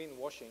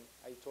greenwashing.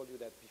 I told you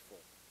that before.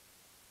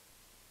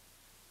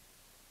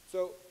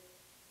 So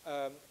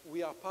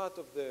we are part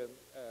of the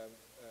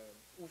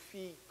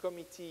UFI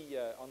Committee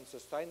on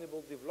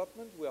Sustainable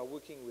Development. We are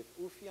working with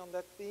UFI on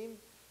that theme.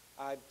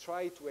 I've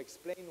tried to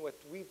explain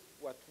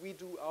what we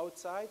do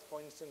outside,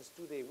 for instance,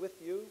 today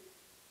with you.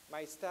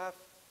 My staff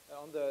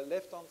on the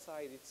left-hand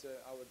side, it's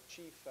our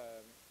chief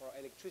for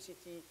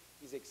electricity.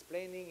 He's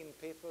explaining in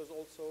papers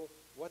also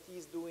what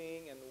he's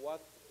doing and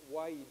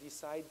why he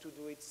decided to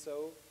do it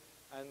so.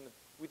 And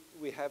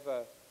we have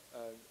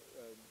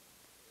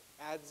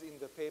ads in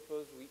the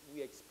papers.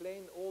 We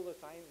explain all the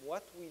time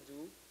what we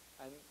do,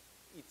 and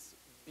it's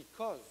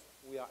because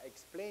we are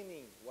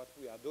explaining what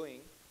we are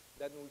doing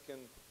that we can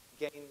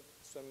gain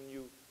some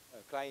new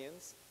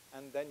clients,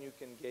 and then you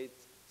can gain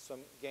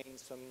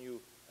some new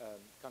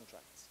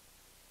contracts.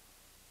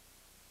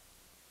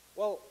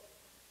 Well,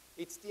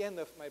 it's the end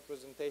of my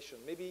presentation.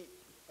 Maybe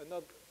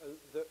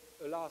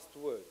a last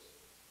word.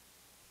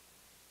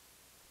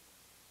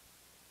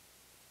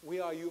 We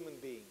are human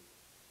beings.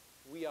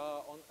 We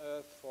are on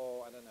Earth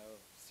for, I don't know,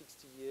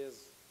 60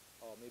 years,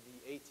 or maybe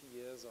 80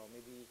 years, or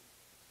maybe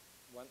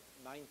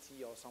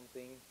 90 or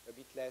something, a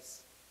bit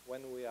less,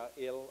 when we are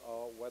ill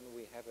or when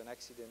we have an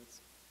accident.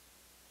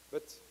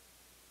 But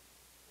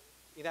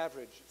in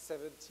average,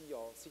 70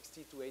 or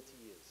 60 to 80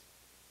 years.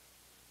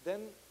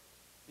 Then,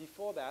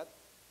 before that,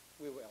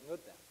 we were not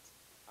that.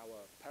 Our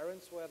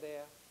parents were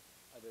there,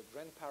 the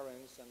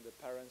grandparents and the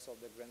parents of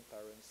the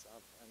grandparents,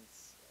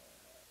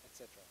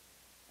 etc.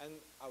 And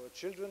our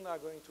children are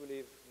going to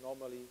live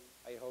normally,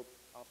 I hope,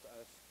 after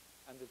us,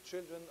 and the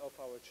children of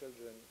our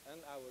children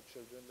and our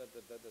children,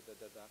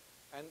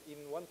 And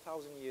in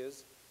 1,000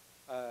 years,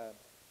 the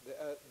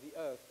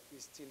Earth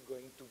is still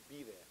going to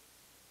be there.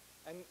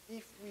 And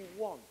if we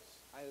want,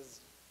 as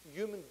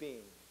human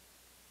beings,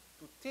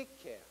 to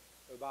take care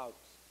about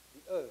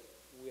the Earth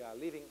we are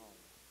living on,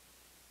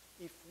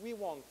 if we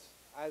want,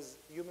 as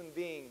human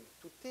beings,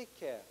 to take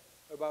care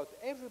about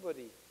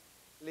everybody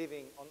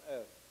living on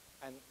Earth,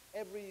 and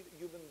every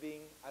human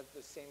being has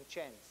the same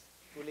chance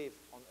to live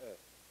on Earth,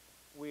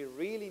 we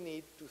really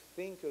need to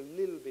think a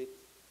little bit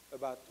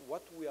about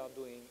what we are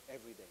doing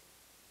every day.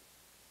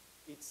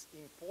 It's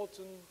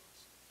important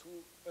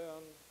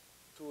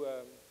to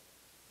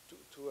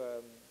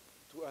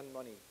earn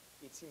money.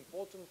 It's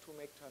important to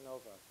make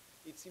turnover.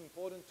 It's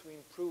important to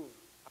improve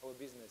our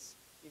business.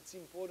 It's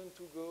important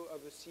to go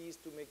overseas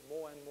to make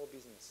more and more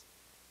business.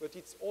 But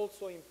it's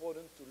also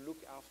important to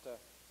look after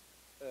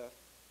Earth,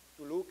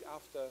 to look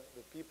after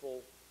the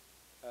people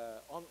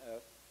on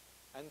Earth,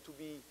 and to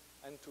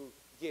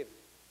give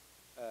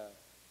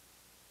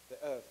the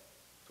Earth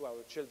to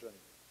our children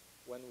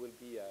when we'll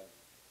be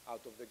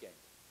out of the game.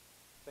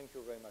 Thank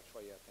you very much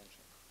for your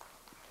attention.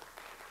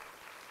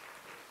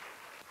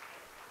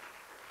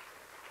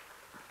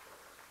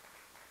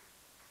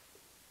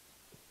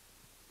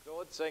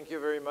 Claude, thank you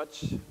very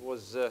much. It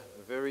was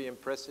very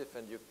impressive,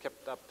 and you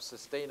kept up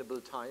sustainable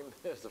time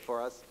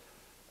for us.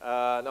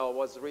 No, it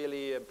was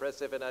really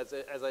impressive, and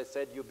as I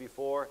said you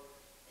before,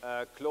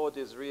 Claude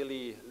is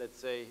really, let's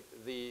say,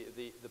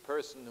 the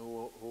person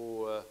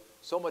who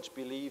so much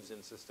believes in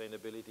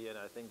sustainability, and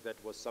I think that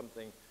was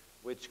something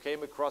which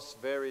came across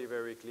very,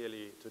 very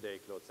clearly today,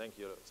 Claude. Thank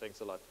you.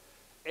 Thanks a lot.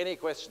 Any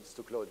questions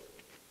to Claude?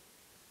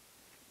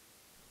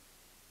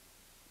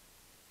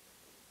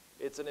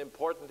 It's an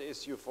important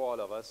issue for all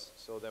of us,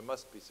 so there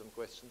must be some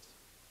questions.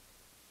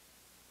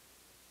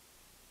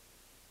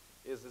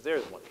 There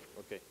is one.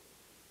 Okay.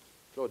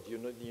 Claude,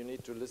 you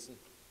need to listen.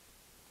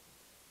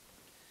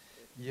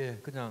 예,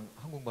 그냥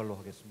한국말로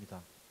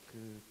하겠습니다.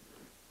 그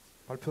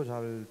발표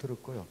잘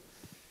들었고요.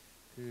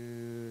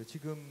 그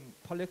지금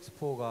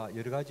팔엑스포가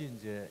여러 가지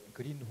이제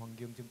그린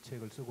환경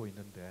정책을 쓰고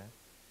있는데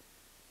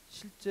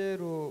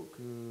실제로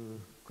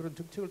그런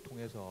정책을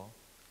통해서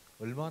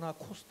얼마나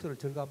코스트를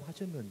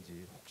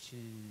절감하셨는지 혹시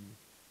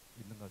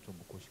있는가 좀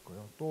묻고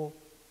싶고요. 또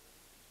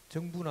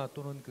정부나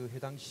또는 그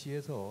해당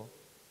시에서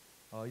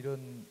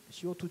이런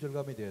CO2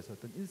 절감에 대해서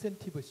어떤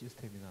인센티브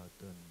시스템이나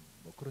어떤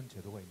뭐 그런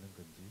제도가 있는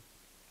건지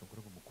좀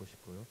그런 거 묻고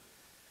싶고요.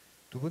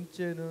 두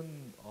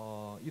번째는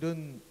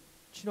이런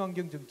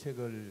친환경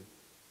정책을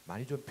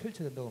많이 좀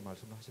펼쳐야 된다고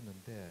말씀을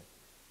하셨는데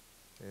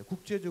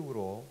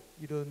국제적으로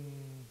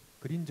이런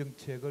그린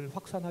정책을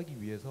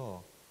확산하기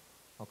위해서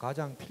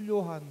가장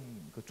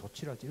필요한 그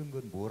조치랄지 이런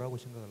건 뭐라고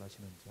생각을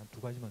하시는지 한 두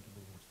가지만 좀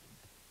물어보고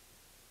싶습니다.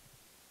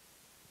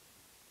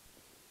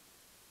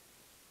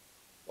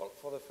 Well,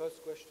 for the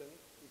first question,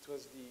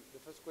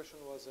 the first question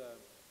was,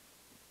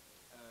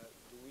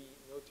 do we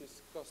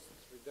notice cost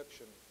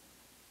reduction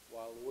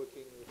while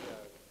working with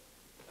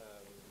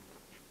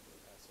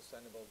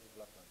sustainable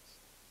development?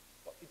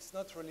 Well, it's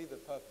not really the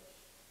purpose.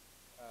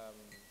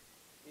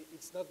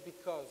 It's not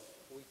because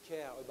we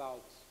care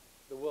about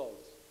the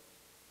world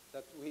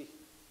that we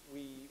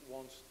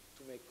want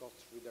to make cost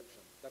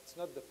reduction. That's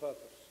not the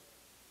purpose.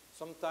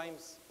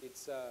 Sometimes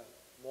it's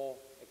more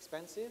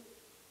expensive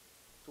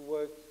to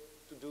work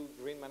to do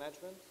green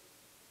management.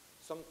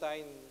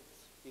 Sometimes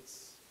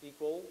it's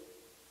equal.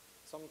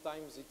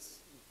 Sometimes it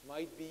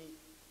might be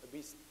a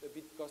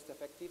bit cost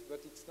effective,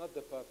 but it's not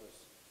the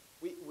purpose.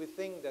 We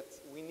think that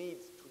we need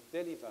to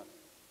deliver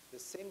the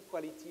same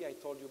quality I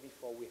told you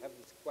before. We have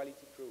this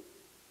quality crew.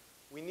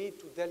 We need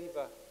to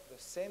deliver the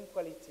same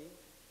quality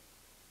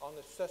on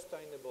a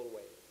sustainable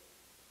way.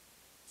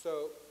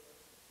 So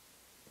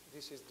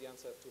this is the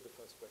answer to the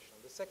first question.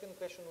 The second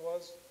question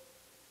was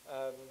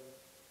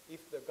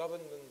if the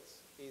government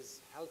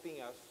is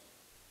helping us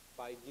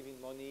by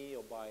giving money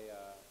or by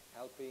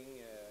helping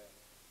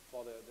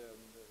for the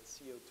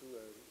CO2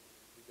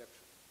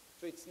 reduction.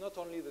 So it's not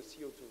only the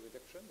CO2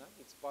 reduction,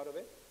 it's part of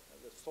it.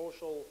 The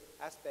social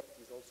aspect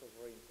is also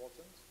very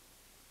important.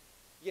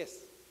 Yes,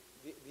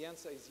 the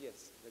answer is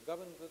yes. The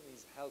government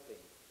is helping.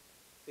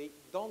 They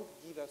don't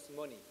give us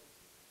money.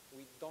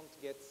 We don't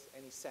get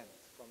any cent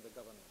from the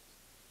government.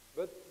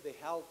 But they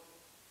help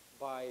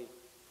by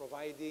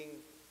providing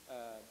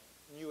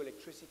new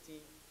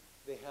electricity.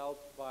 They help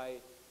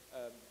by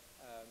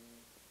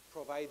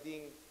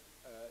providing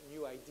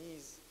new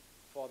ideas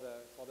for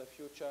the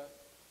future.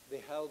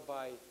 They help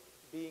by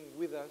being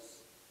with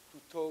us to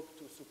talk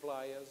to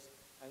suppliers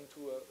and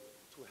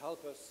to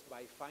help us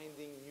by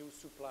finding new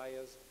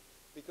suppliers,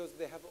 because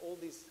they have all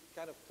these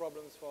kind of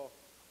problems for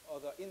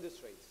other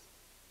industries.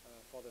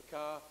 For the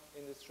car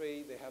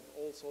industry, they have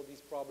also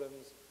these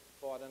problems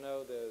for, I don't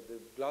know, the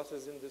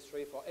glasses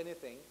industry, for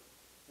anything.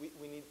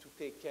 We need to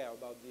take care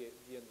about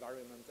the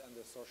environment and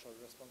the social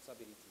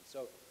responsibility.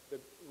 So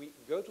we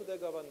go to the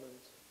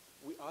government,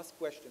 we ask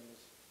questions,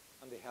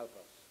 and they help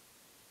us.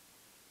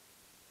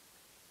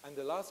 And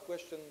the last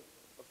question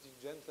of the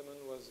gentleman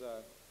was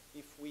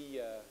if we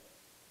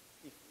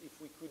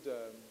could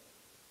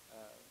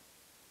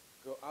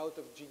go out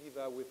of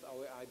Geneva with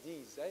our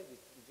ideas.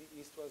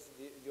 This was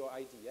your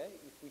idea.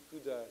 If we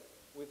could,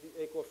 with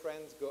the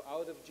eco-friends, go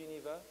out of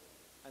Geneva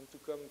and to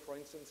come, for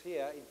instance,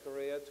 here in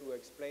Korea to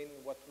explain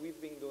what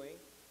we've been doing.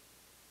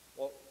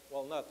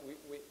 Well, not.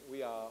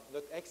 We are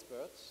not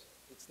experts.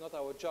 It's not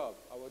our job.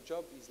 Our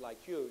job is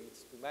like you.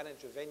 It's to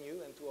manage a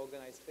venue and to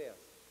organize fairs.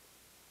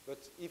 But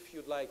if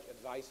you'd like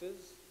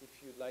advices, if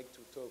you'd like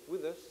to talk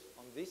with us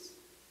on this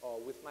or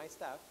with my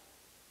staff,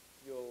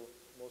 you're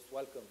most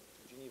welcome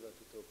to Geneva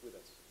to talk with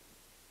us.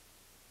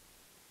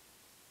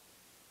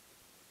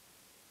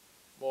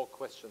 More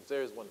questions.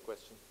 There is one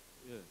question.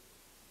 예.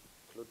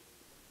 Claude.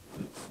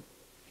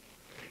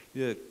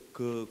 예,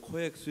 그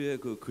코엑스의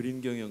그 그린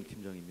경영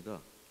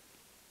팀장입니다.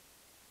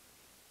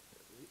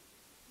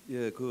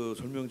 예, 그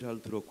설명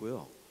잘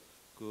들었고요.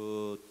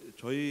 그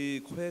저희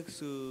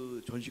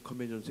코엑스 전시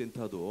컨벤션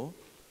센터도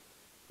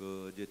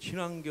그 이제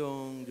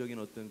친환경적인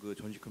어떤 그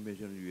전시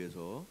컨벤션을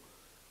위해서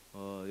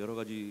여러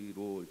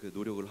가지로 이렇게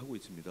노력을 하고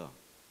있습니다.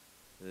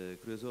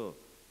 그래서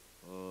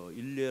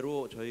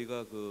일례로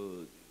저희가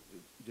그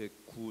이제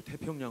구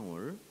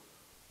태평양을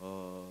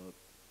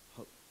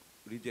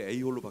우리 이제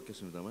A홀로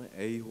바뀌었습니다만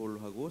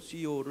A홀하고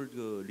C홀을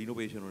그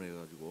리노베이션을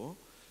해가지고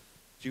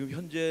지금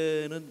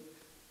현재는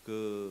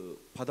그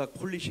바닥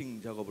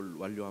폴리싱 작업을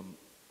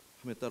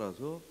완료함에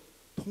따라서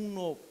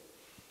통로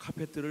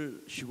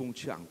카페트를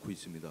시공치 않고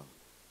있습니다.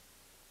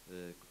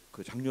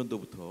 그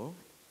작년도부터.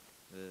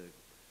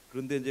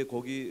 그런데 이제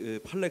거기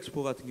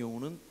팔렉스포 같은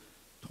경우는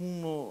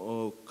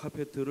통로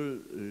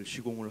카페트를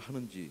시공을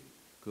하는지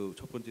그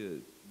첫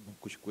번째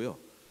묻고 싶고요.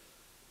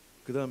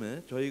 그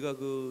다음에 저희가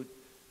그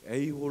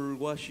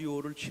A홀과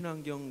C홀을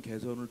친환경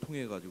개선을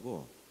통해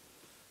가지고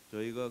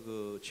저희가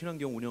그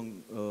친환경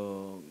운영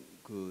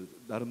그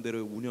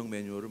나름대로 운영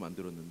매뉴얼을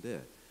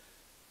만들었는데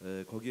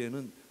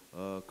거기에는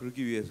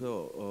그러기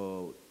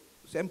위해서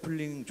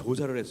샘플링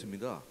조사를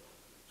했습니다.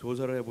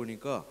 조사를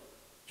해보니까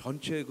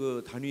전체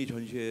그 단위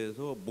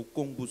전시회에서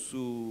목공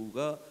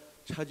부수가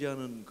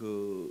차지하는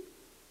그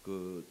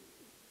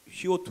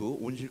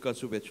CO2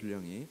 온실가스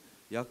배출량이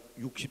약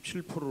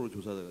 67%로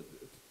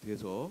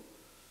조사돼서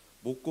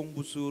목공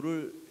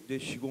부수를 이제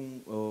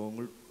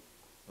시공을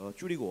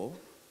줄이고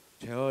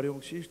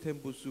재활용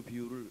시스템 부수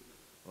비율을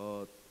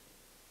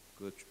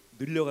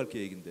늘려갈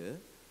계획인데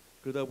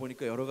그러다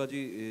보니까 여러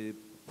가지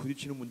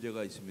부딪히는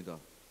문제가 있습니다.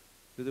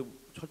 그래서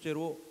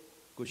첫째로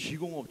그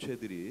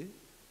시공업체들이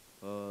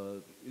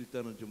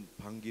일단은 좀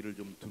반기를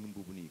좀 두는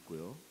부분이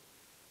있고요.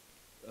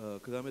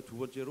 그 다음에 두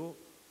번째로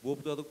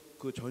무엇보다도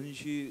그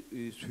전시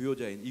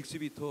수요자인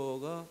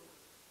익스비터가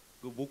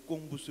그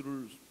목공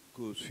부스를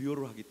그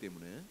수요를 하기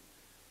때문에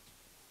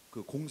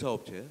그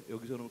공사업체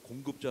여기서는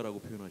공급자라고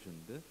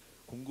표현하셨는데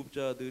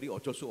공급자들이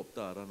어쩔 수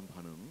없다라는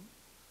반응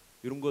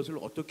이런 것을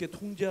어떻게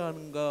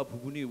통제하는가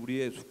부분이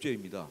우리의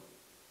숙제입니다.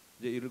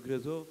 이제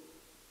그래서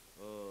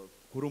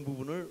그런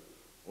부분을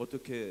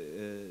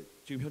어떻게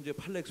지금 현재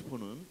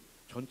팔렉스포는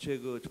전체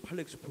그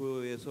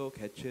팔렉스포에서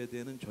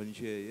개최되는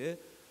전시회의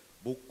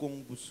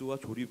목공 부스와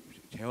조립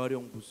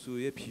재활용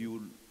부스의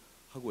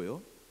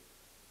비율하고요.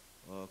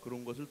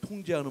 그런 것을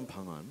통제하는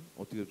방안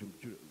어떻게 좀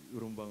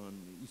이런 방안이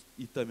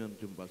있다면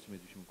좀 말씀해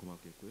주시면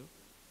고맙겠고요.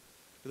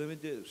 그다음에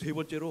이제 세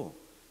번째로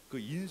그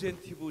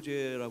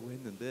인센티브제라고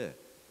했는데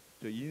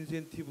저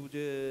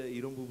인센티브제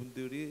이런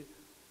부분들이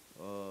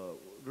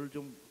를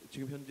좀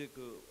지금 현재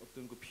그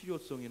어떤 그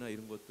필요성이나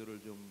이런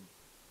것들을 좀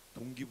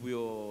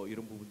동기부여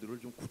이런 부분들을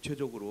좀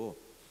구체적으로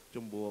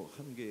좀 뭐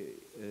하는 게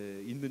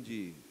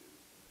있는지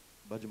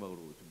마지막으로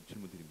좀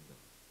질문드립니다.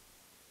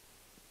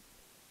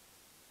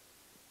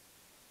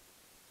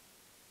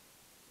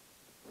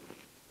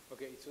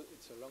 Okay,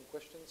 it's a long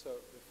question. So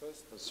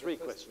Three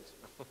questions.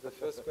 The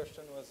first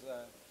question was,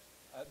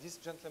 this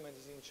gentleman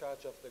is in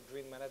charge of the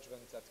green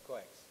management at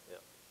COEX. Yeah.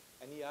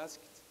 And he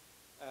asked,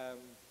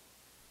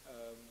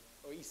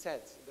 or he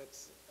said that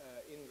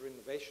in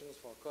renovations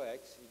for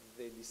COEX,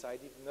 they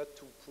decided not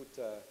to put,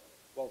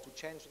 well, to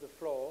change the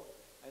floor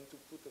and to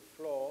put a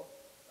floor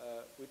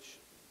which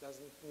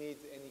doesn't need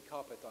any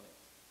carpet on it.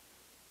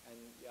 And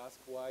he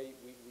asked why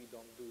we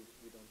don't do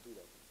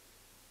that.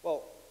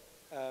 Well,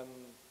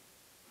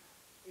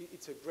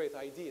 it's a great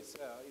idea, sir.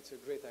 It's a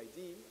great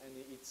idea, and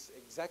it's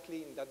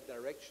exactly in that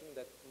direction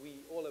that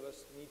all of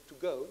us need to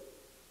go.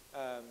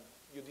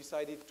 You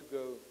decided to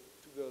go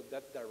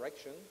that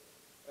direction.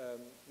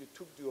 You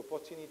took the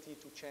opportunity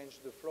to change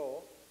the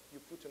floor.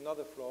 You put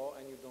another floor,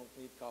 and you don't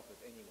need carpet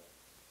anymore.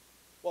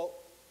 Well,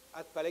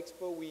 at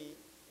Palexpo,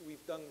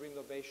 we've done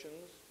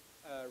renovations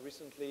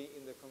recently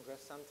in the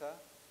Congress Center,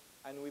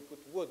 and we put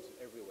wood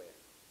everywhere,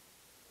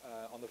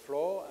 on the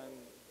floor and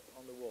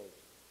on the walls.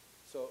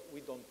 So we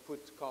don't put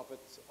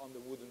carpets on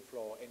the wooden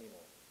floor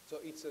anymore. So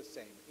it's the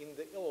same. In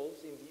the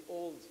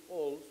old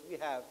halls, we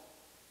have,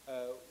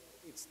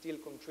 it's still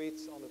concrete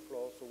on the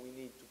floor, so we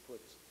need to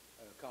put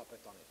carpet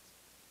on it.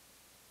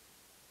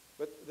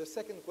 But the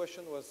second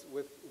question was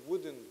with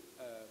wooden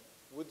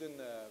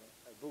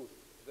booth.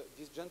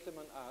 This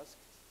gentleman asked,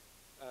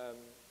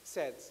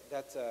 said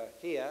that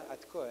here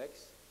at COEX,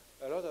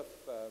 a lot of,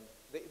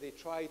 they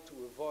try to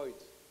avoid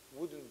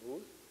wooden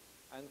booth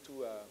and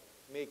to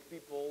make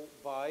people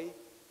buy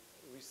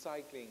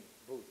recycling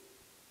booth.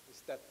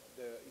 Is that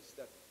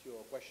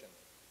your question?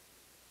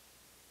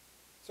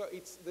 So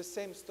it's the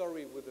same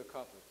story with the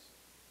carpets.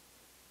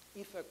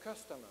 If a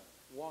customer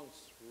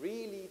wants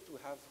really to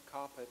have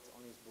carpet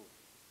on his booth,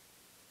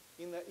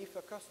 if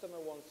a customer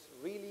wants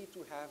really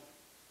to have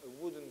a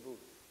wooden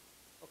booth,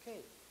 okay,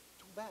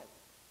 too bad.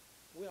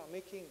 We are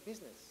making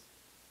business,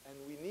 and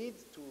we need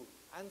to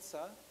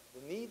answer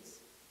the needs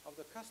of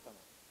the customer.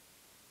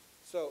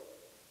 So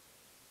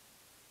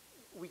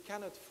we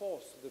cannot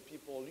force the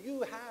people,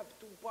 you have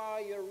to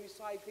buy a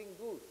recycling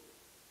booth.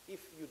 If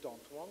you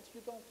don't want,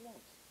 you don't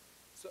want.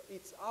 So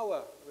it's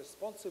our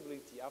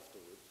responsibility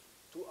afterwards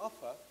to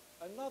offer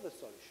another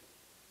solution.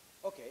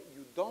 Okay,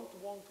 you don't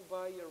want to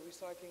buy a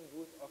recycling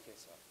booth? Okay,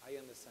 sir, I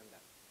understand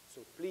that.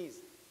 So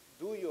please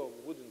do your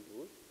wooden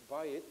booth,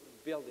 buy it,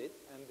 build it,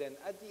 and then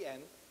at the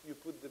end, you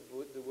put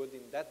the wood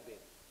in that bin.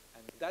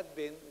 And that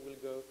bin will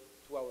go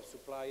to our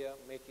supplier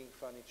making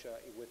furniture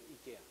with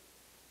IKEA.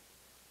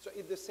 So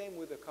it's the same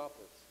with the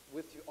carpet.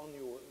 On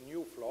your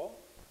new floor,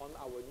 on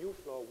our new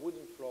floor,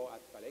 wooden floor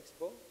at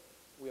Palexpo,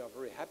 we are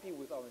very happy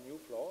with our new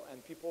floor,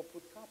 and people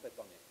put carpet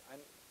on it.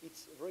 And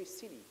it's very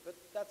silly, but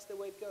that's the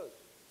way it goes.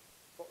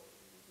 For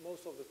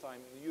most of the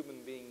time, the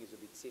human being is a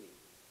bit silly.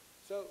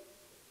 So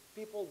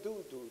people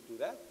do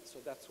that, so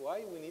that's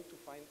why we need to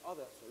find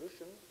other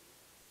solutions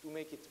to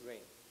make it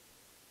green.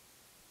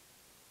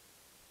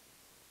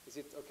 Is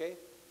it okay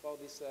for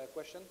this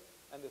question?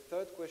 And the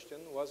third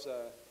question was,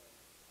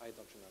 I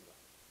don't remember.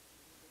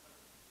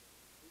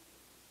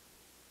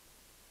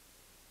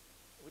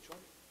 Which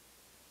one?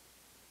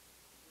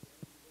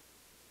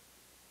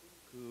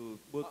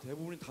 뭐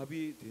대부분이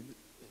답이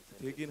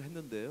되긴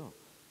했는데요.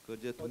 그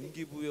이제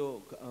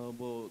동기부여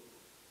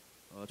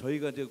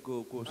저희가 이제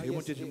그 세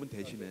번째 질문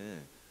대신에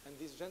And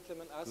this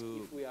gentleman asked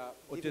if we are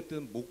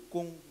어쨌든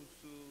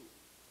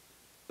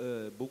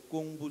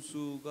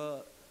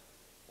목공부수가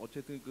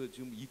어쨌든 그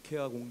지금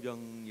이케아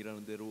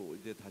공장이라는 데로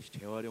이제 다시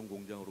재활용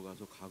공장으로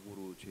가서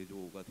가구로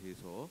제조가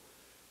돼서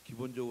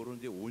기본적으로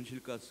이제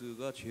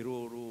온실가스가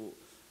제로로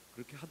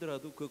그렇게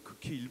하더라도 그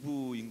극히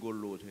일부인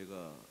걸로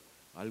제가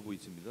알고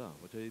있습니다.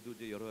 저희도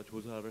이제 여러 가지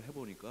조사를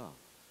해보니까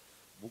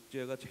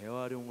목재가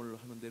재활용을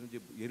하는 데는 이제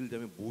예를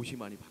들면 못이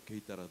많이 박혀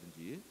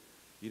있다라든지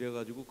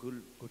이래가지고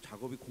그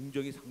작업이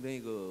공정이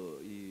상당히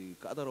이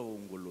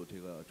까다로운 걸로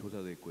제가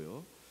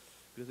조사됐고요.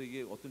 그래서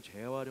이게 어떤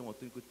재활용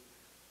어떤 그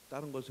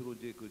다른 것으로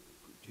이제 그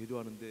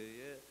제조하는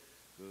데에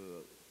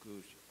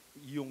그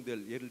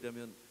이용될 예를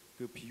들면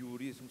그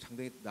비율이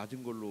상당히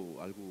낮은 걸로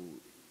알고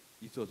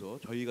있어서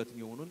저희 같은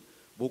경우는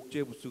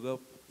목재 부스가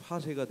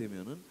파쇄가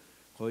되면은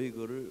거의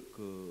그거를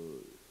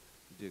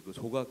이제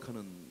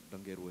소각하는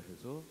단계로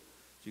해서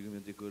지금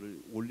현재 그거를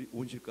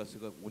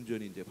온실가스가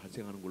온전히 이제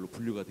발생하는 걸로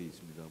분류가 되어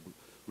있습니다.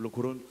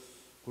 물론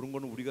그런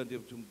거는 우리가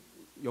이제 좀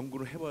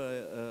연구를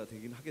해봐야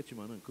되긴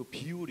하겠지만은 그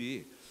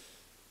비율이